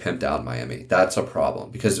are getting pimped out in Miami. That's a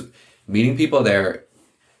problem because meeting people there,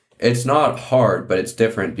 it's not hard, but it's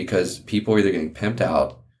different because people are either getting pimped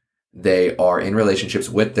out, they are in relationships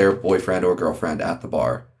with their boyfriend or girlfriend at the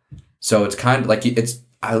bar. So it's kind of like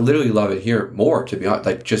I literally love it here more, to be honest,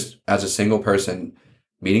 like just as a single person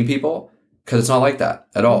meeting people, because it's not like that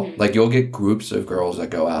at all. Mhm. Like you'll get groups of girls that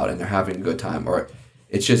go out and they're having a good time, or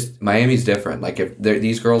it's just Miami's different. Like if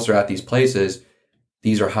these girls are at these places,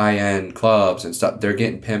 these are high-end clubs and stuff. They're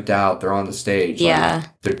getting pimped out. They're on the stage. Yeah.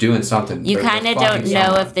 Like, they're doing something. You They're kind of fucking don't know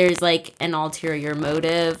someone. if there's like an ulterior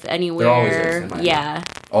motive anywhere. always is in Miami. Yeah,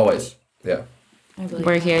 Always. Yeah. I believe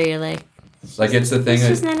we're that. here. You're like, Like it's the thing. this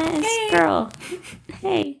is that- not a nice Hey. girl.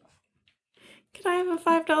 Hey, Can I have a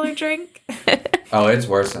 $5 drink? Oh, it's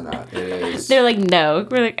worse than that. It is. they're like, no.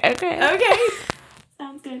 We're like, okay, Okay.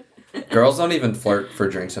 sounds good. Girls don't even flirt for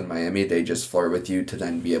drinks in Miami. They just flirt with you to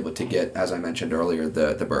then be able to get, as I mentioned earlier,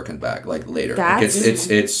 the Birkin bag like later. Like, That's-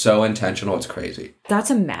 it's so intentional. It's crazy. That's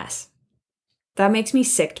a mess. That makes me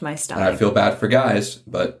sick to my And I stomach. feel bad for guys,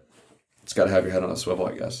 but it's got to have your head on a swivel,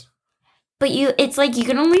 I guess. But it's like you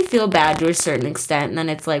can only feel bad to a certain extent, and then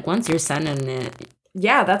it's like once you're sending it,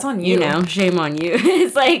 Yeah, that's on you. you know, shame on you.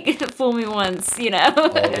 It's like fool me once, you know. All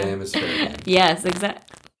game is fair game. Yes, exactly.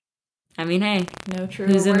 I mean, hey, No true.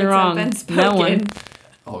 who's in the words wrong? have been No one. spoken.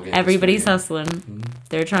 All game is Everybody's fair game. hustling. Mhm.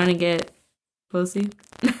 They're trying to get pussy.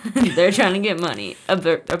 They're trying to get money. A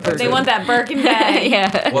person. They want that Birkin bag.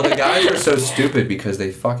 Yeah. Well, the guys are so stupid because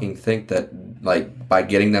they fucking think that, like, by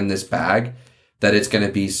getting them this bag, that it's going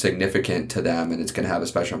to be significant to them and it's going to have a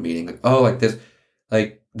special meaning. Like, oh, like this.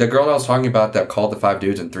 Like, the girl I was talking about that called the 5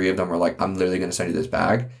 dudes and 3 of them were like, I'm literally going to send you this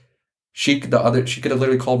bag. She could have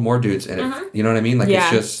literally called more dudes. And Uh-huh. you know what I mean? Like,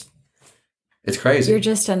 Yeah. it's crazy. You're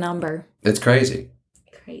just a number. It's crazy.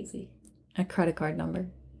 Crazy. A credit card number.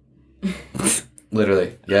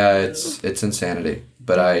 Literally. Yeah, it's insanity.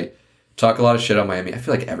 But I talk a lot of shit on Miami. I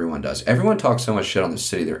feel like everyone does. Everyone talks so much shit on the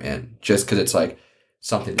city they're in just because it's like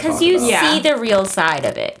something to talk Because you about. Yeah. see the real side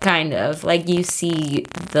of it, kind of. Like, you see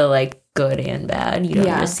the, like, good and bad. You don't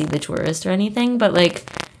Yeah. just see the tourist or anything. But, like,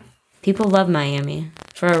 people love Miami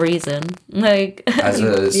for a reason. Like, As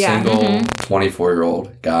a Yeah. single Mhm.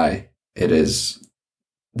 24-year-old guy, it is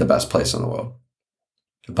the best place in the world.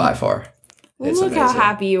 By far. It's Look how amazing.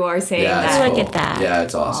 happy you are saying Yeah, it's that. Look cool. at that. Yeah,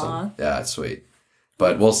 it's awesome. Aw. Yeah, it's sweet.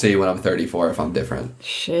 But we'll see when I'm 34 if I'm different.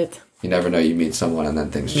 Shit. You never know. You meet someone and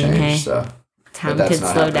then things change. Okay. So time that's could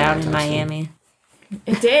not slow happening down in anytime soon. Miami.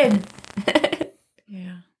 It did.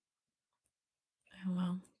 Yeah. Oh,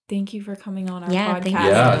 well, thank you for coming on our Yeah, podcast. thank you.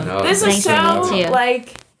 Yeah, no, This is Thanks for so meeting you.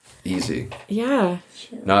 like, easy. yeah.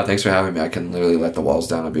 No, thanks for having me. I can literally let the walls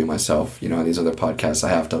down and be myself. You know, these other podcasts, I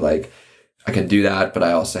have to like, I can do that, but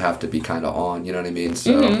I also have to be kind of on. You know what I mean?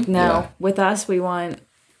 So No, yeah. with us, we want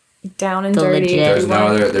down and The dirty. legit. We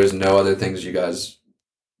want- There's no other things you guys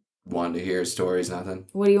wanted to hear, stories, nothing.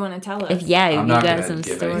 What do you want to tell us? If you I'm not got gonna some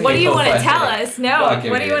give stories. any- What do you No, want to but- tell us? No. Not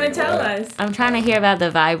giving What do you want to anything tell away. us? I'm trying to hear about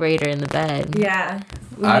the vibrator in the bed. Yeah.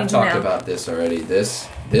 we I've need to talked know. about this already. This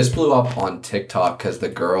blew up on TikTok because the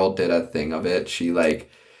girl did a thing of it. She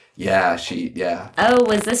yeah. Oh,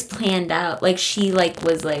 was this planned out? Like she like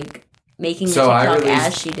was like making the So I TikTok released-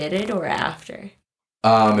 as she did it or after?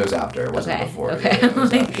 It was after. It wasn't Okay. before. Okay. Yeah, it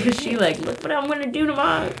was Like, after. is she like, look what I'm gonna do to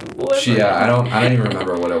my boyfriend. I don't even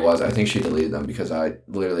remember what it was. I think she deleted them because I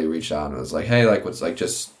literally reached out and was like, hey, like what's like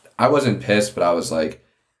just I wasn't pissed, but I was like,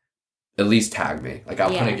 at least tag me. Like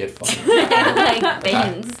I'm gonna get funny. like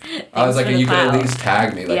thanks. I was like, Thanks for you the can at clout. least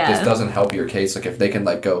tag me. Like Yeah. this doesn't help your case. Like if they can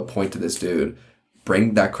like go point to this dude,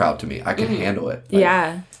 bring that crowd to me. I can handle it. Like,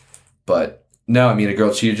 Yeah. But no, I mean a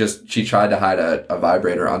girl. She tried to hide a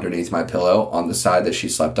vibrator underneath my pillow on the side that she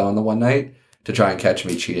slept on the one night to try and catch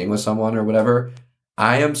me cheating with someone or whatever.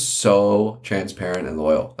 I am so transparent and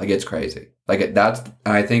loyal. Like it's crazy. Like and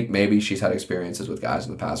I think maybe she's had experiences with guys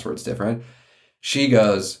in the past where it's different. She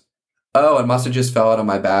goes, oh, it must have just fell out of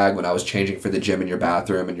my bag when I was changing for the gym in your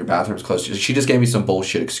bathroom and your bathroom's close. She just gave me some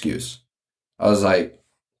bullshit excuse. I was like,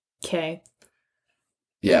 Okay.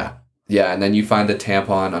 yeah. Yeah, and then you find the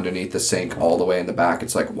tampon underneath the sink all the way in the back.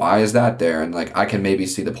 It's like, why is that there? And like I can maybe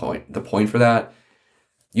see the point. The point for that,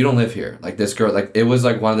 you don't live here. Like this girl, like it was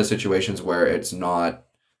like one of the situations where it's not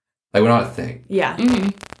like we're not a thing. Yeah.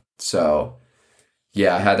 So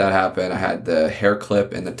yeah, I had that happen. I had the hair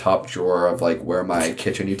clip in the top drawer of like where my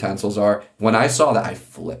kitchen utensils are. When I saw that, I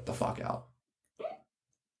flipped the fuck out.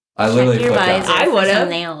 I literally Check your flipped visor out. I for would've. some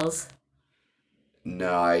nails.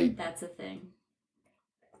 No, That's a thing.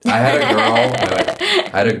 I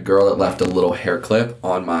had a girl that left a little hair clip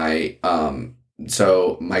on my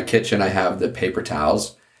so my kitchen. I have the paper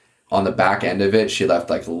towels on the back end of it. She left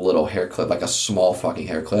like a little hair clip, like a small fucking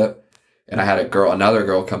hair clip. And I had another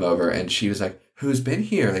girl come over and she was like, who's been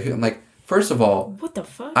here? Like, I'm like, first of all, What the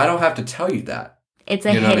fuck? I don't have to tell you that. It's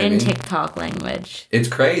a You know what I hidden mean? TikTok language. It's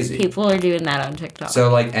crazy. People are doing that on TikTok. So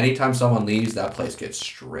like anytime someone leaves, that place gets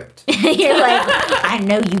stripped. You're like, I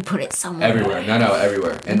know you put it somewhere. Everywhere. No,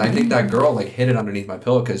 everywhere. And I think that girl like hid it underneath my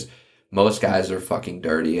pillow because most guys are fucking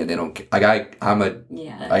dirty and they don't like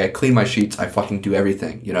Yeah. I clean my sheets. I fucking do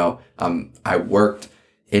everything. You know, I worked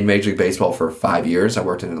in Major League Baseball for 5 years. I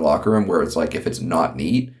worked in the locker room where it's like if it's not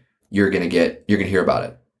neat, you're gonna hear about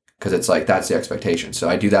it because it's like that's the expectation. So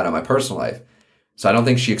I do that in my personal life. So I don't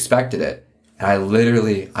think she expected it. And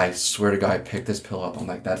I swear to God, I picked this pillow up. I'm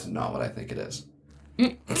like, that's not what I think it is.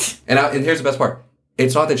 And here's the best part.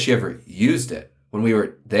 It's not that she ever used it when we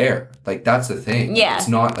were there. Like, that's the thing. Yeah. It's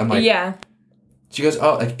not, I'm like, yeah. She goes,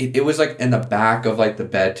 oh, like, it was like in the back of like the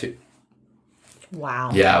bed too.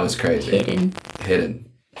 Wow. Yeah, it was crazy. Hidden.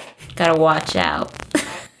 Gotta watch out.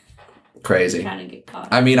 Crazy. Trying to get caught.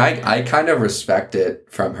 I mean, I kind of respect it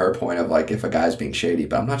from her point of like if a guy's being shady,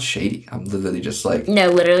 but I'm not shady. I'm literally just like, No,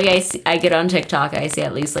 literally, I get on TikTok. I see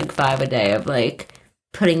at least like 5 a day of like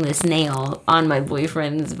putting this nail on my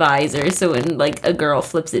boyfriend's visor. So when like a girl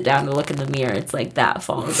flips it down to look in the mirror, it's like that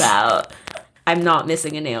falls out. I'm not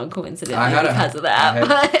missing a nail coincidentally because of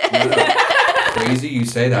that. Crazy you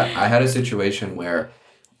say that. I had a situation where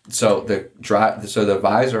so the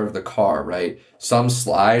visor of the car, right? Some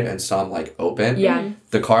slide and some like open. Yeah.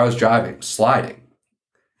 The car I was driving sliding.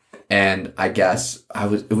 And I guess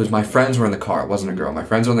it was my friends were in the car. It wasn't a girl. My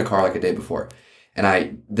friends were in the car like a day before.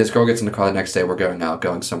 And this girl gets in the car the next day. We're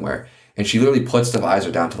going somewhere. And she literally puts the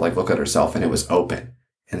visor down to like look at herself and it was open.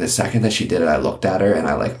 And the second that she did it, I looked at her and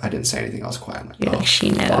I didn't say anything else quiet. I'm like, You're oh, like, she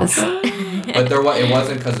knows. But it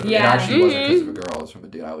wasn't because of, Yeah. it actually wasn't because of a girl. It was from a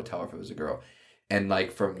dude. I would tell her if it was a girl. And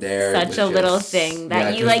like from there, it Such was a little just- thing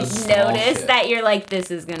that yeah, you just like the small notice shit. that you're like, this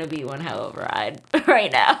is gonna be one hell of a ride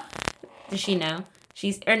right now. Does she know?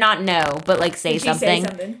 Or not know, but like say Did she something. say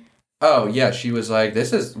something? Oh yeah, she was like,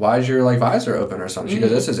 why is your like visor open or something? She goes,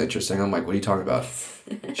 this is interesting. I'm like, what are you talking about?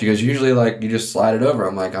 She goes, usually like you just slide it over.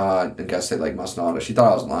 I'm like, I guess they like must not. She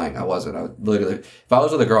thought I was lying. I wasn't. I was literally, if I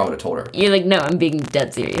was with a girl, I would have told her. You're like, no, I'm being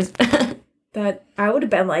dead serious. That I would have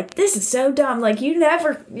been like, this is so dumb. Like you're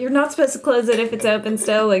not supposed to close it if it's open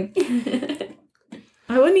still. Like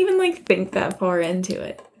I wouldn't even like think that far into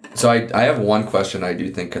it. So I have one question I do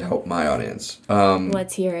think could help my audience.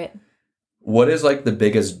 Let's hear it. What is like the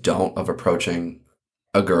biggest don't of approaching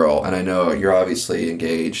a girl, and I know you're obviously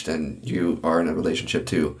engaged and you are in a relationship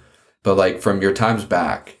too, but like from your times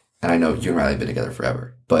back, and I know you and Riley have been together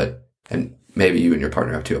forever, but, and maybe you and your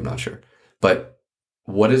partner have too, I'm not sure. But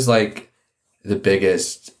what is like the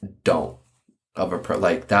biggest don't of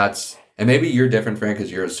like that's, and maybe you're different, Fran,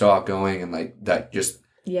 because you're so outgoing and like that just,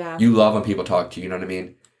 you love when people talk to you, you know what I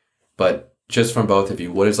mean? But just from both of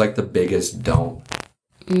you, what is like the biggest don't?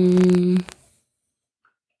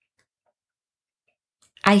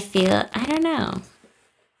 I don't know.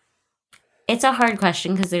 It's a hard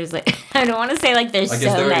question because there's like, I don't want to say like there's like,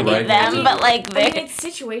 so many of them, but like it's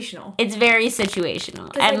situational. It's very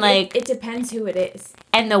situational. And like it depends who it is.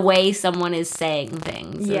 And the way someone is saying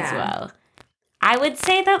things as well. I would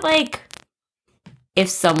say that like if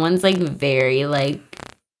someone's like very like,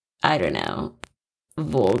 I don't know,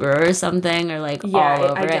 vulgar or something or like all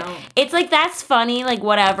over it. It's like that's funny, like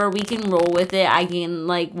whatever, we can roll with it. I can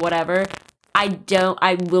like whatever.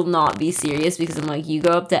 I will not be serious because I'm like, you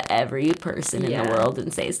go up to every person in the world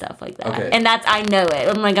and say stuff like that. Okay. And that's, I know it.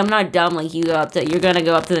 I'm like, I'm not dumb. Like you're going to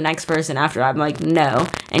go up to the next person after I'm like, no.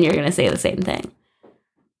 And you're going to say the same thing.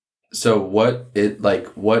 So what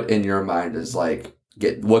in your mind is like,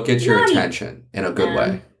 what gets your attention in a good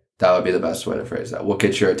way? That would be the best way to phrase that. What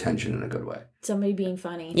gets your attention in a good way? Somebody being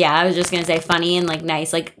funny. Yeah, I was just going to say funny and like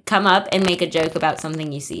nice. Like come up and make a joke about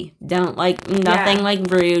something you see. Don't like nothing like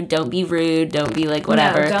rude. Don't be rude. Don't be like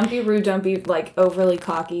whatever. No, don't be rude. Don't be like overly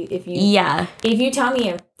cocky. If you tell me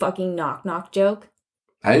a fucking knock joke.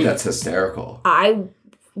 I think that's hysterical. I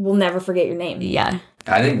will never forget your name. Yeah.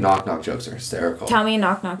 I think knock jokes are hysterical. Tell me a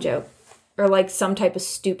knock joke. Or like some type of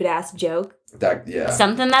stupid ass joke.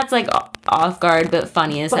 Something that's like off guard but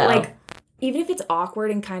funny as hell. But like even if it's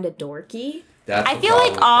awkward and kind of dorky. I feel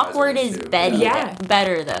like awkward is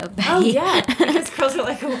better though. Betty. Oh yeah, because girls are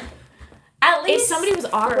like, at least if somebody was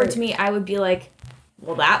awkward to me, I would be like,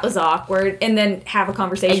 well, that was awkward, and then have a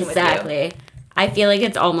conversation with you. Exactly. I feel like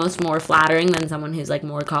it's almost more flattering than someone who's like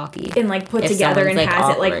more cocky and like put together and like has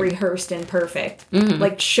awkward. It like rehearsed and perfect. Mm-hmm.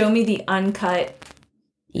 Like show me the uncut.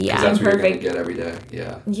 Yeah, that's what you're gonna get every day.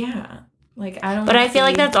 Yeah. Yeah. Like I don't. But I feel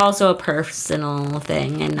like that's also a personal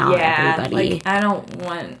thing and not everybody. Like I don't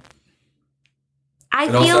want. I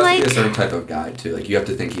it feel also like has to be a certain type of guy too. Like you have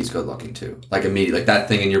to think he's good looking too. Like immediately, like that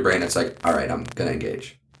thing in your brain. It's like, all right, I'm gonna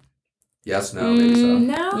engage. Yes, no, maybe so.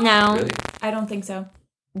 No. Really? I don't think so.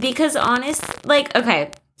 Because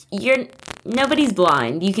okay, nobody's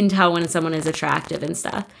blind. You can tell when someone is attractive and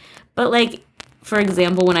stuff. But like, for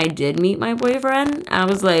example, when I did meet my boyfriend, I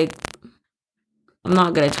was like, I'm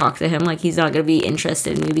not going to talk to him. Like, he's not going to be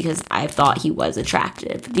interested in me because I thought he was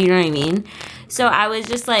attractive. Do you know what I mean? So I was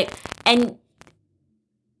just like, and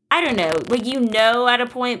I don't know, like, at a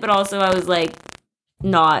point, but also I was like,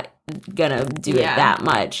 not going to do it that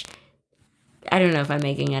much. I don't know if I'm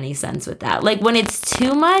making any sense with that. Like, when it's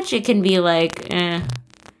too much, it can be like,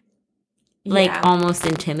 like almost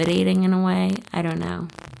intimidating in a way. I don't know.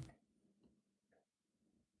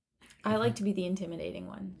 I like to be the intimidating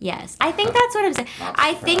one. Yes. I think that's what I'm saying.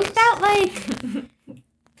 I think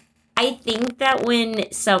that when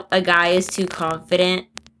a guy is too confident,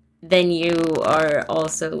 then you are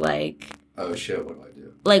also like, oh shit, what do I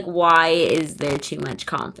do? Like, why is there too much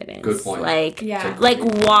confidence? Good point. Like, like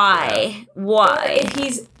why? Why? If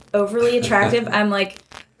he's overly attractive, I'm like,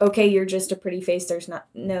 okay, you're just a pretty face. There's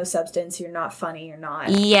no substance. You're not funny. You're not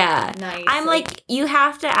nice. I'm like, you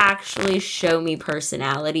have to actually show me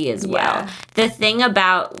personality as well. The thing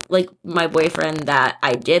about, like, my boyfriend that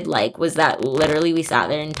I did like was that literally we sat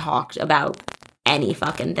there and talked about any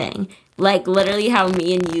fucking thing. Like, literally how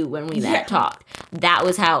me and you, when we met, talked. That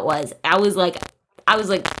was how it was. I was like, I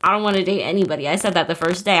don't want to date anybody. I said that the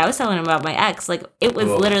first day. I was telling him about my ex. Like, it was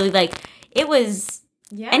literally, like, it was...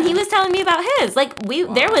 Yeah. And he was telling me about his. Like,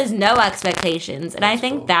 there was no expectations. And I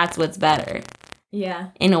think that's what's better. Yeah.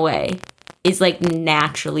 In a way. Is, like,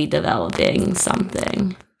 naturally developing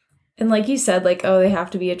something. And like you said, like, oh, they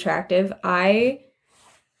have to be attractive. I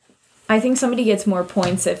think somebody gets more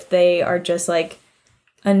points if they are just, like,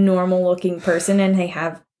 a normal-looking person and they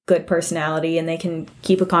have good personality and they can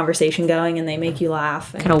keep a conversation going and they make you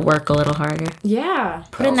laugh. Kind of work a little harder. Yeah.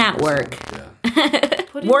 Put in that work. Yeah.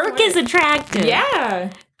 Work is attractive.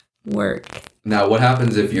 Yeah. Work. Now, what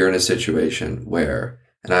happens if you're in a situation where,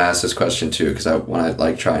 and I asked this question too, because when I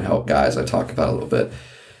like try and help guys, I talk about it a little bit.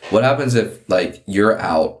 What happens if like you're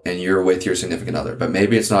out and you're with your significant other, but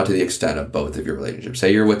maybe it's not to the extent of both of your relationships.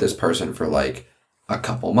 Say you're with this person for like a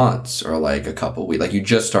couple months or like a couple weeks, like you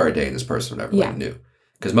just started dating this person, whatever, like new.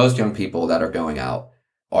 Because most young people that are going out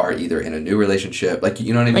are either in a new relationship, like,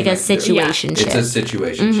 you know what I mean? Like a situationship. It's a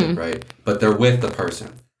situationship, right? But they're with the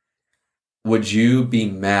person. would you be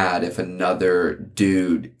mad if another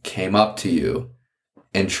dude came up to you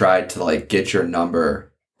and tried to like get your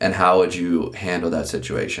number, and how would you handle that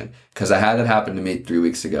situation? Because I had it happen to me 3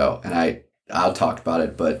 weeks ago, and I'll talk about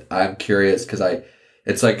it, but I'm curious because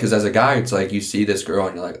it's like, because as a guy, it's like you see this girl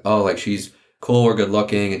and you're like, oh, like she's cool or good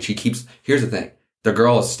looking, and here's the thing, the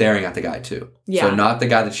girl is staring at the guy too. Yeah. So not the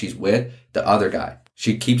guy that she's with, the other guy.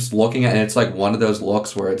 She keeps looking at, and it's like one of those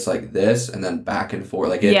looks where it's like this and then back and forth.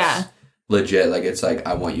 Like it's legit. Like it's like,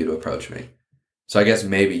 I want you to approach me. So I guess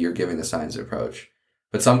maybe you're giving the signs of approach.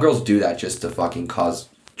 But some girls do that just to fucking cause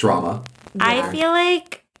drama. Yeah. I feel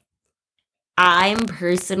like I'm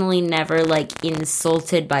personally never like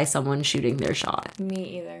insulted by someone shooting their shot.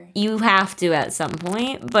 Me either. You have to at some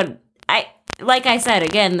point, but like I said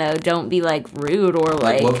again though, don't be like rude or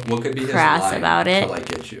like what could be crass his line about it. To like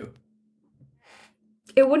get you?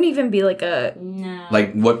 It wouldn't even be like a... No.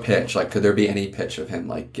 Like, what pitch? Like, could there be any pitch of him,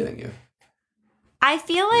 like, getting you? I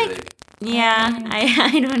feel like... Really? Yeah,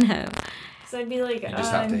 I don't know. So I'd be like... You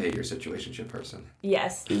just have to hate your situationship person.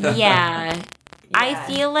 Yes. Yeah. I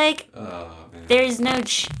feel like there's no...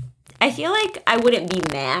 I feel like I wouldn't be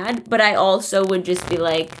mad, but I also would just be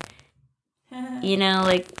like, you know,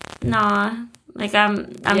 like, nah. Like,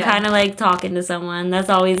 I'm kind of, like, talking to someone. That's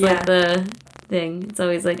always, like, the... thing. It's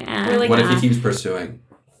always like, like, what if he keeps pursuing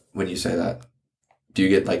when you say that? Do you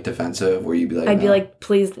get like defensive where you'd be like, I'd be like,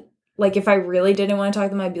 please, like if I really didn't want to talk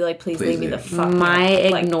to them, I'd be like, please leave me the fuck. My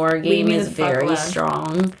ignore game is very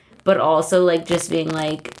strong, but also like just being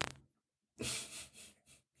like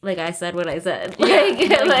I said what I said.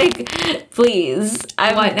 Like please.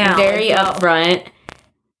 I'm very upfront.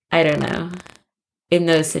 I don't know. In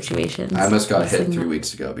those situations. I almost got hit 3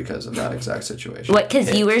 weeks ago because of that exact situation. What,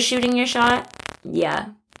 because you were shooting your shot?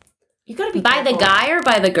 Yeah. You gotta be by careful. The guy or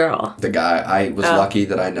by the girl? The guy. I was lucky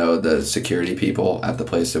that I know the security people at the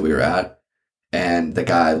place that we were at. And the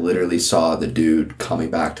guy literally saw the dude coming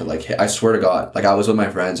back to like hit. I swear to God. Like I was with my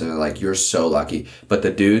friends and they're like, you're so lucky. But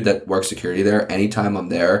the dude that works security there, anytime I'm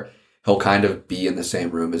there, he'll kind of be in the same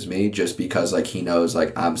room as me just because like he knows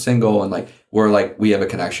like I'm single and like we have a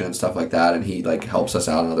connection and stuff like that, and he like helps us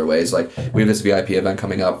out in other ways. Like we have this VIP event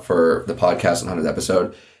coming up for the podcast 100th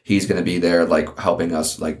episode. He's gonna be there like helping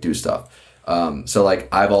us like do stuff. So like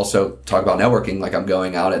I've also talked about networking, like I'm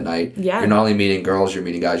going out at night. Yeah. You're not only meeting girls, you're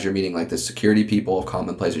meeting guys, you're meeting like the security people of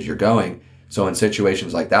common places you're going. So in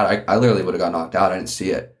situations like that, I literally would have got knocked out. I didn't see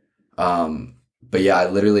it. But yeah, I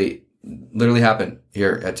literally happened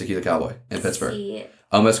here at Tequila Cowboy in Pittsburgh.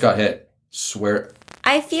 Almost got hit. Swear.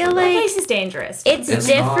 I feel like that place is dangerous. It's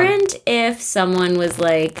different if someone was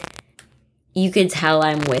like, you could tell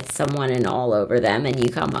I'm with someone and all over them, and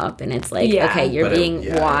you come up and it's like, okay, you're being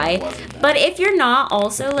why. But if you're not,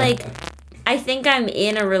 also like, I think I'm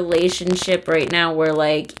in a relationship right now where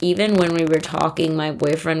like, even when we were talking, my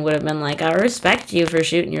boyfriend would have been like, I respect you for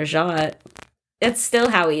shooting your shot. It's still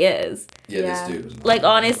how he is. Yeah, this dude was like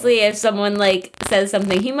honestly, if someone like says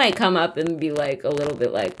something, he might come up and be like a little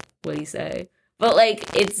bit like, what'd he say? But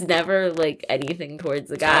like it's never like anything towards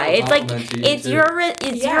the guy. It's like it's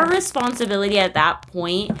your responsibility at that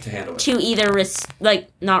point to either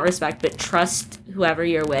not respect but trust whoever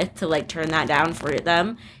you're with to like turn that down for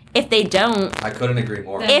them. If they don't, I couldn't agree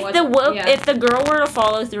more. If the girl were to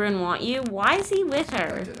follow through and want you, why is he with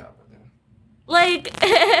her? Like,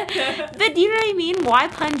 but do you know what I mean? Why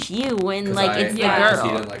punch you when like it's the girl? He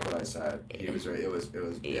didn't like what I said. He was right. It was.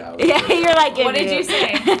 Yeah. You're like, what did you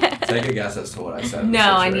say? Take a guess as to what I said.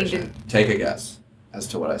 No, I need to take a guess as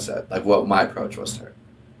to what I said. Like what my approach was to her.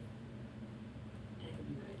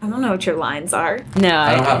 I don't know what your lines are. No,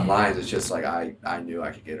 I don't have lines. It's just like I knew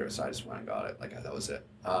I could get her, so I just went and got it. Like that was it.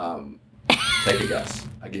 Take a guess.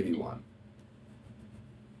 I give you one.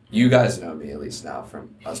 You guys know me, at least now,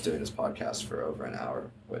 from us doing this podcast for over an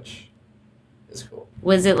hour, which is cool.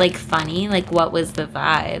 Was it, like, funny? Like, what was the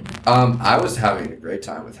vibe? I was having a great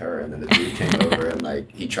time with her, and then the dude came over, and,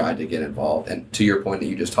 like, he tried to get involved. And to your point that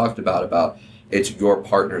you just talked about it's your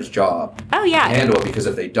partner's job to handle it, because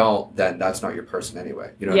if they don't, then that's not your person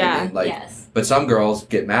anyway. You know what I mean? Like, but some girls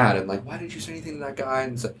get mad and, like, why didn't you say anything to that guy?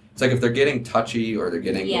 And it's like if they're getting touchy or they're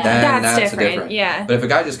getting... then that's different. Yeah. But if a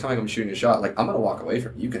guy just coming up and shooting a shot, like, I'm going to walk away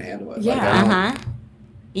from you. You can handle it. Yeah. Like,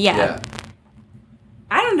 yeah.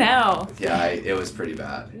 I don't know. Yeah, it was pretty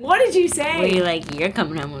bad. What did you say? Were you like, you're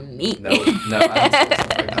coming home with me? No, I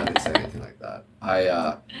didn't say anything like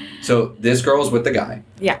that. So this girl's with the guy.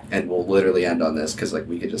 Yeah. And we'll literally end on this because, like,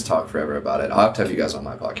 we could just talk forever about it. I'll have to have you guys on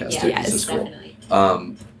my podcast, too. Yes, this is cool.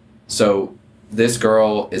 definitely. So this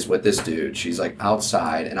girl is with this dude. She's, like,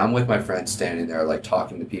 outside, and I'm with my friend standing there, like,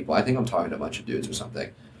 talking to people. I think I'm talking to a bunch of dudes or something.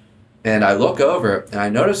 And I look over and I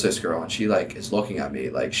notice this girl and she like is looking at me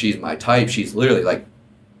like she's my type. She's literally like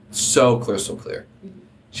so clear.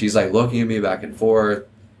 She's like looking at me back and forth,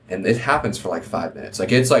 and it happens for like 5 minutes.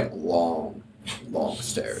 Like it's like long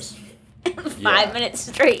stares. 5 minutes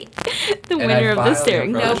straight. The And winner I of the finally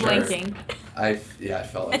staring. No approached her. blinking. I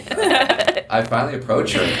felt like that. I finally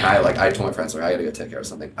approached her and I told my friends like I gotta go take care of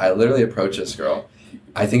something. I literally approached this girl.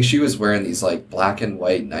 I think she was wearing these like black and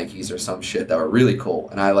white Nikes or some shit that were really cool.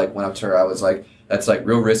 And I like went up to her. I was like, that's like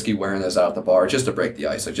real risky wearing those out at the bar just to break the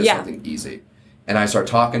ice, like just something easy. And I start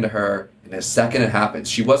talking to her, and the second it happens,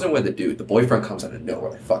 she wasn't with the dude. The boyfriend comes out of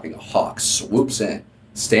nowhere, like fucking a hawk, swoops in,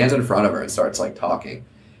 stands in front of her, and starts like talking.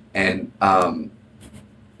 And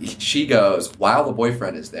she goes, while the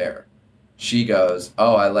boyfriend is there, she goes,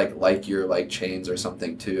 "Oh, I like your like chains or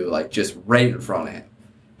something too," like just right in front of him.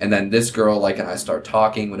 And then this girl like and I start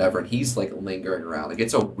talking, whatever, and he's like lingering around. Like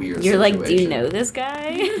it's a weird. You're situation. like, do you know this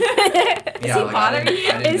guy? Is he bothering you?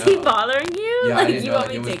 Is he bothering you? Yeah, I like didn't you know. want Like,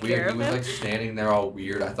 me it to was take weird. care of He was him? like standing there all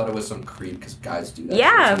weird. I thought it was some creep because guys do that.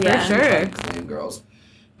 Yeah, shit sometimes. for sure. Try and claim girls.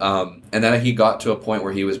 And then he got to a point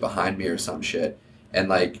where he was behind me or some shit, and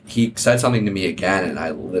like he said something to me again, and I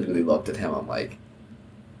literally looked at him. I'm like,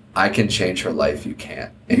 I can change her life. You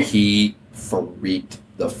can't. And he freaked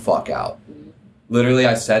the fuck out. Literally,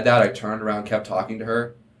 I said that. I turned around, kept talking to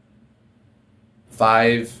her.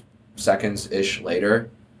 5 seconds-ish later,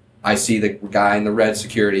 I see the guy in the red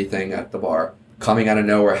security thing at the bar coming out of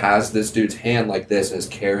nowhere, has this dude's hand like this, and is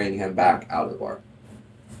carrying him back out of the bar.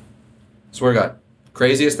 Swear to God.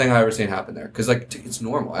 Craziest thing I've ever seen happen there. Because, like, it's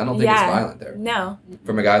normal. I don't think it's violent there. No.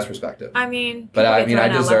 From a guy's perspective. I mean, But I people mean, get I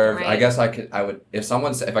thrown out left deserve. and I right. guess I would.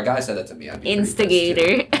 If a guy said that to me, I'd be pretty pissed, too.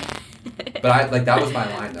 Instigator. But that was my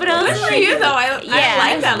line though. But Like, Good honestly, for you, though. I Yeah.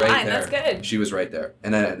 like that Right line. there. That's good. She was right there,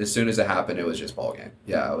 and then as soon as it happened, it was just ball game.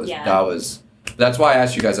 Yeah, it was. Yeah. That was. That's why I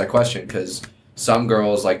asked you guys that question, because some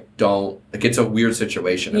girls like don't. Like it's a weird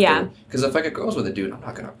situation. Yeah. Because if like a girl's with a dude,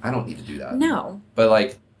 I don't need to do that. No. But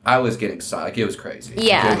like I was getting like it was crazy.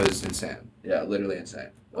 Yeah. It was insane. Yeah, literally insane.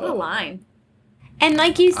 What a line. And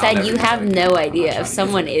like you I'll said, never you do have that again. no I'm not idea trying if to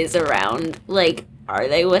someone get it. is around. Like, are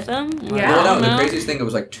they with them? Yeah. Well, I don't no, the know. craziest thing, it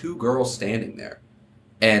was like 2 girls standing there.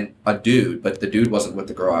 And a dude, but the dude wasn't with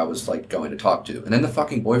the girl I was like going to talk to. And then the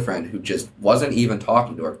fucking boyfriend, who just wasn't even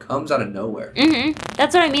talking to her, comes out of nowhere. Mm-hmm.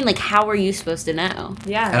 That's what I mean. Like, how are you supposed to know?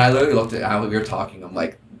 Yeah. And I literally looked at we were talking, I'm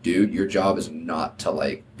like, dude, your job is not to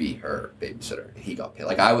like be her babysitter. And he got paid.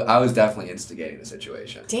 Like I was definitely instigating the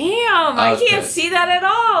situation. Damn, I I was can't pissed. see that at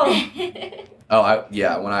all.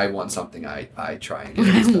 Oh, when I want something, I try and get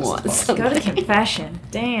When it as I best as want possible. Go to confession.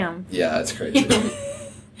 Damn. Yeah, it's crazy.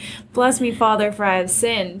 Bless me, Father, for I have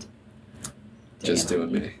sinned. Just Damn.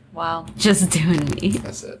 doing me. Wow. Just doing me.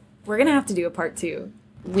 That's it. We're gonna have to do a part 2.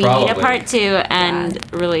 We need Probably. a part 2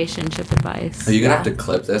 and relationship advice. Are you gonna Yeah. have to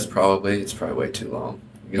clip this? Probably. It's probably way too long.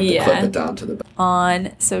 You're gonna have Yeah. to clip it down to the.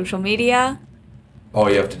 On social media, All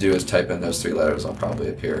you have to do is type in those 3 letters. I'll probably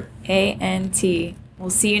appear. ANT. We'll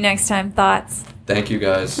see you next time, Thoughts. Thank you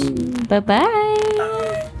guys. Bye-bye.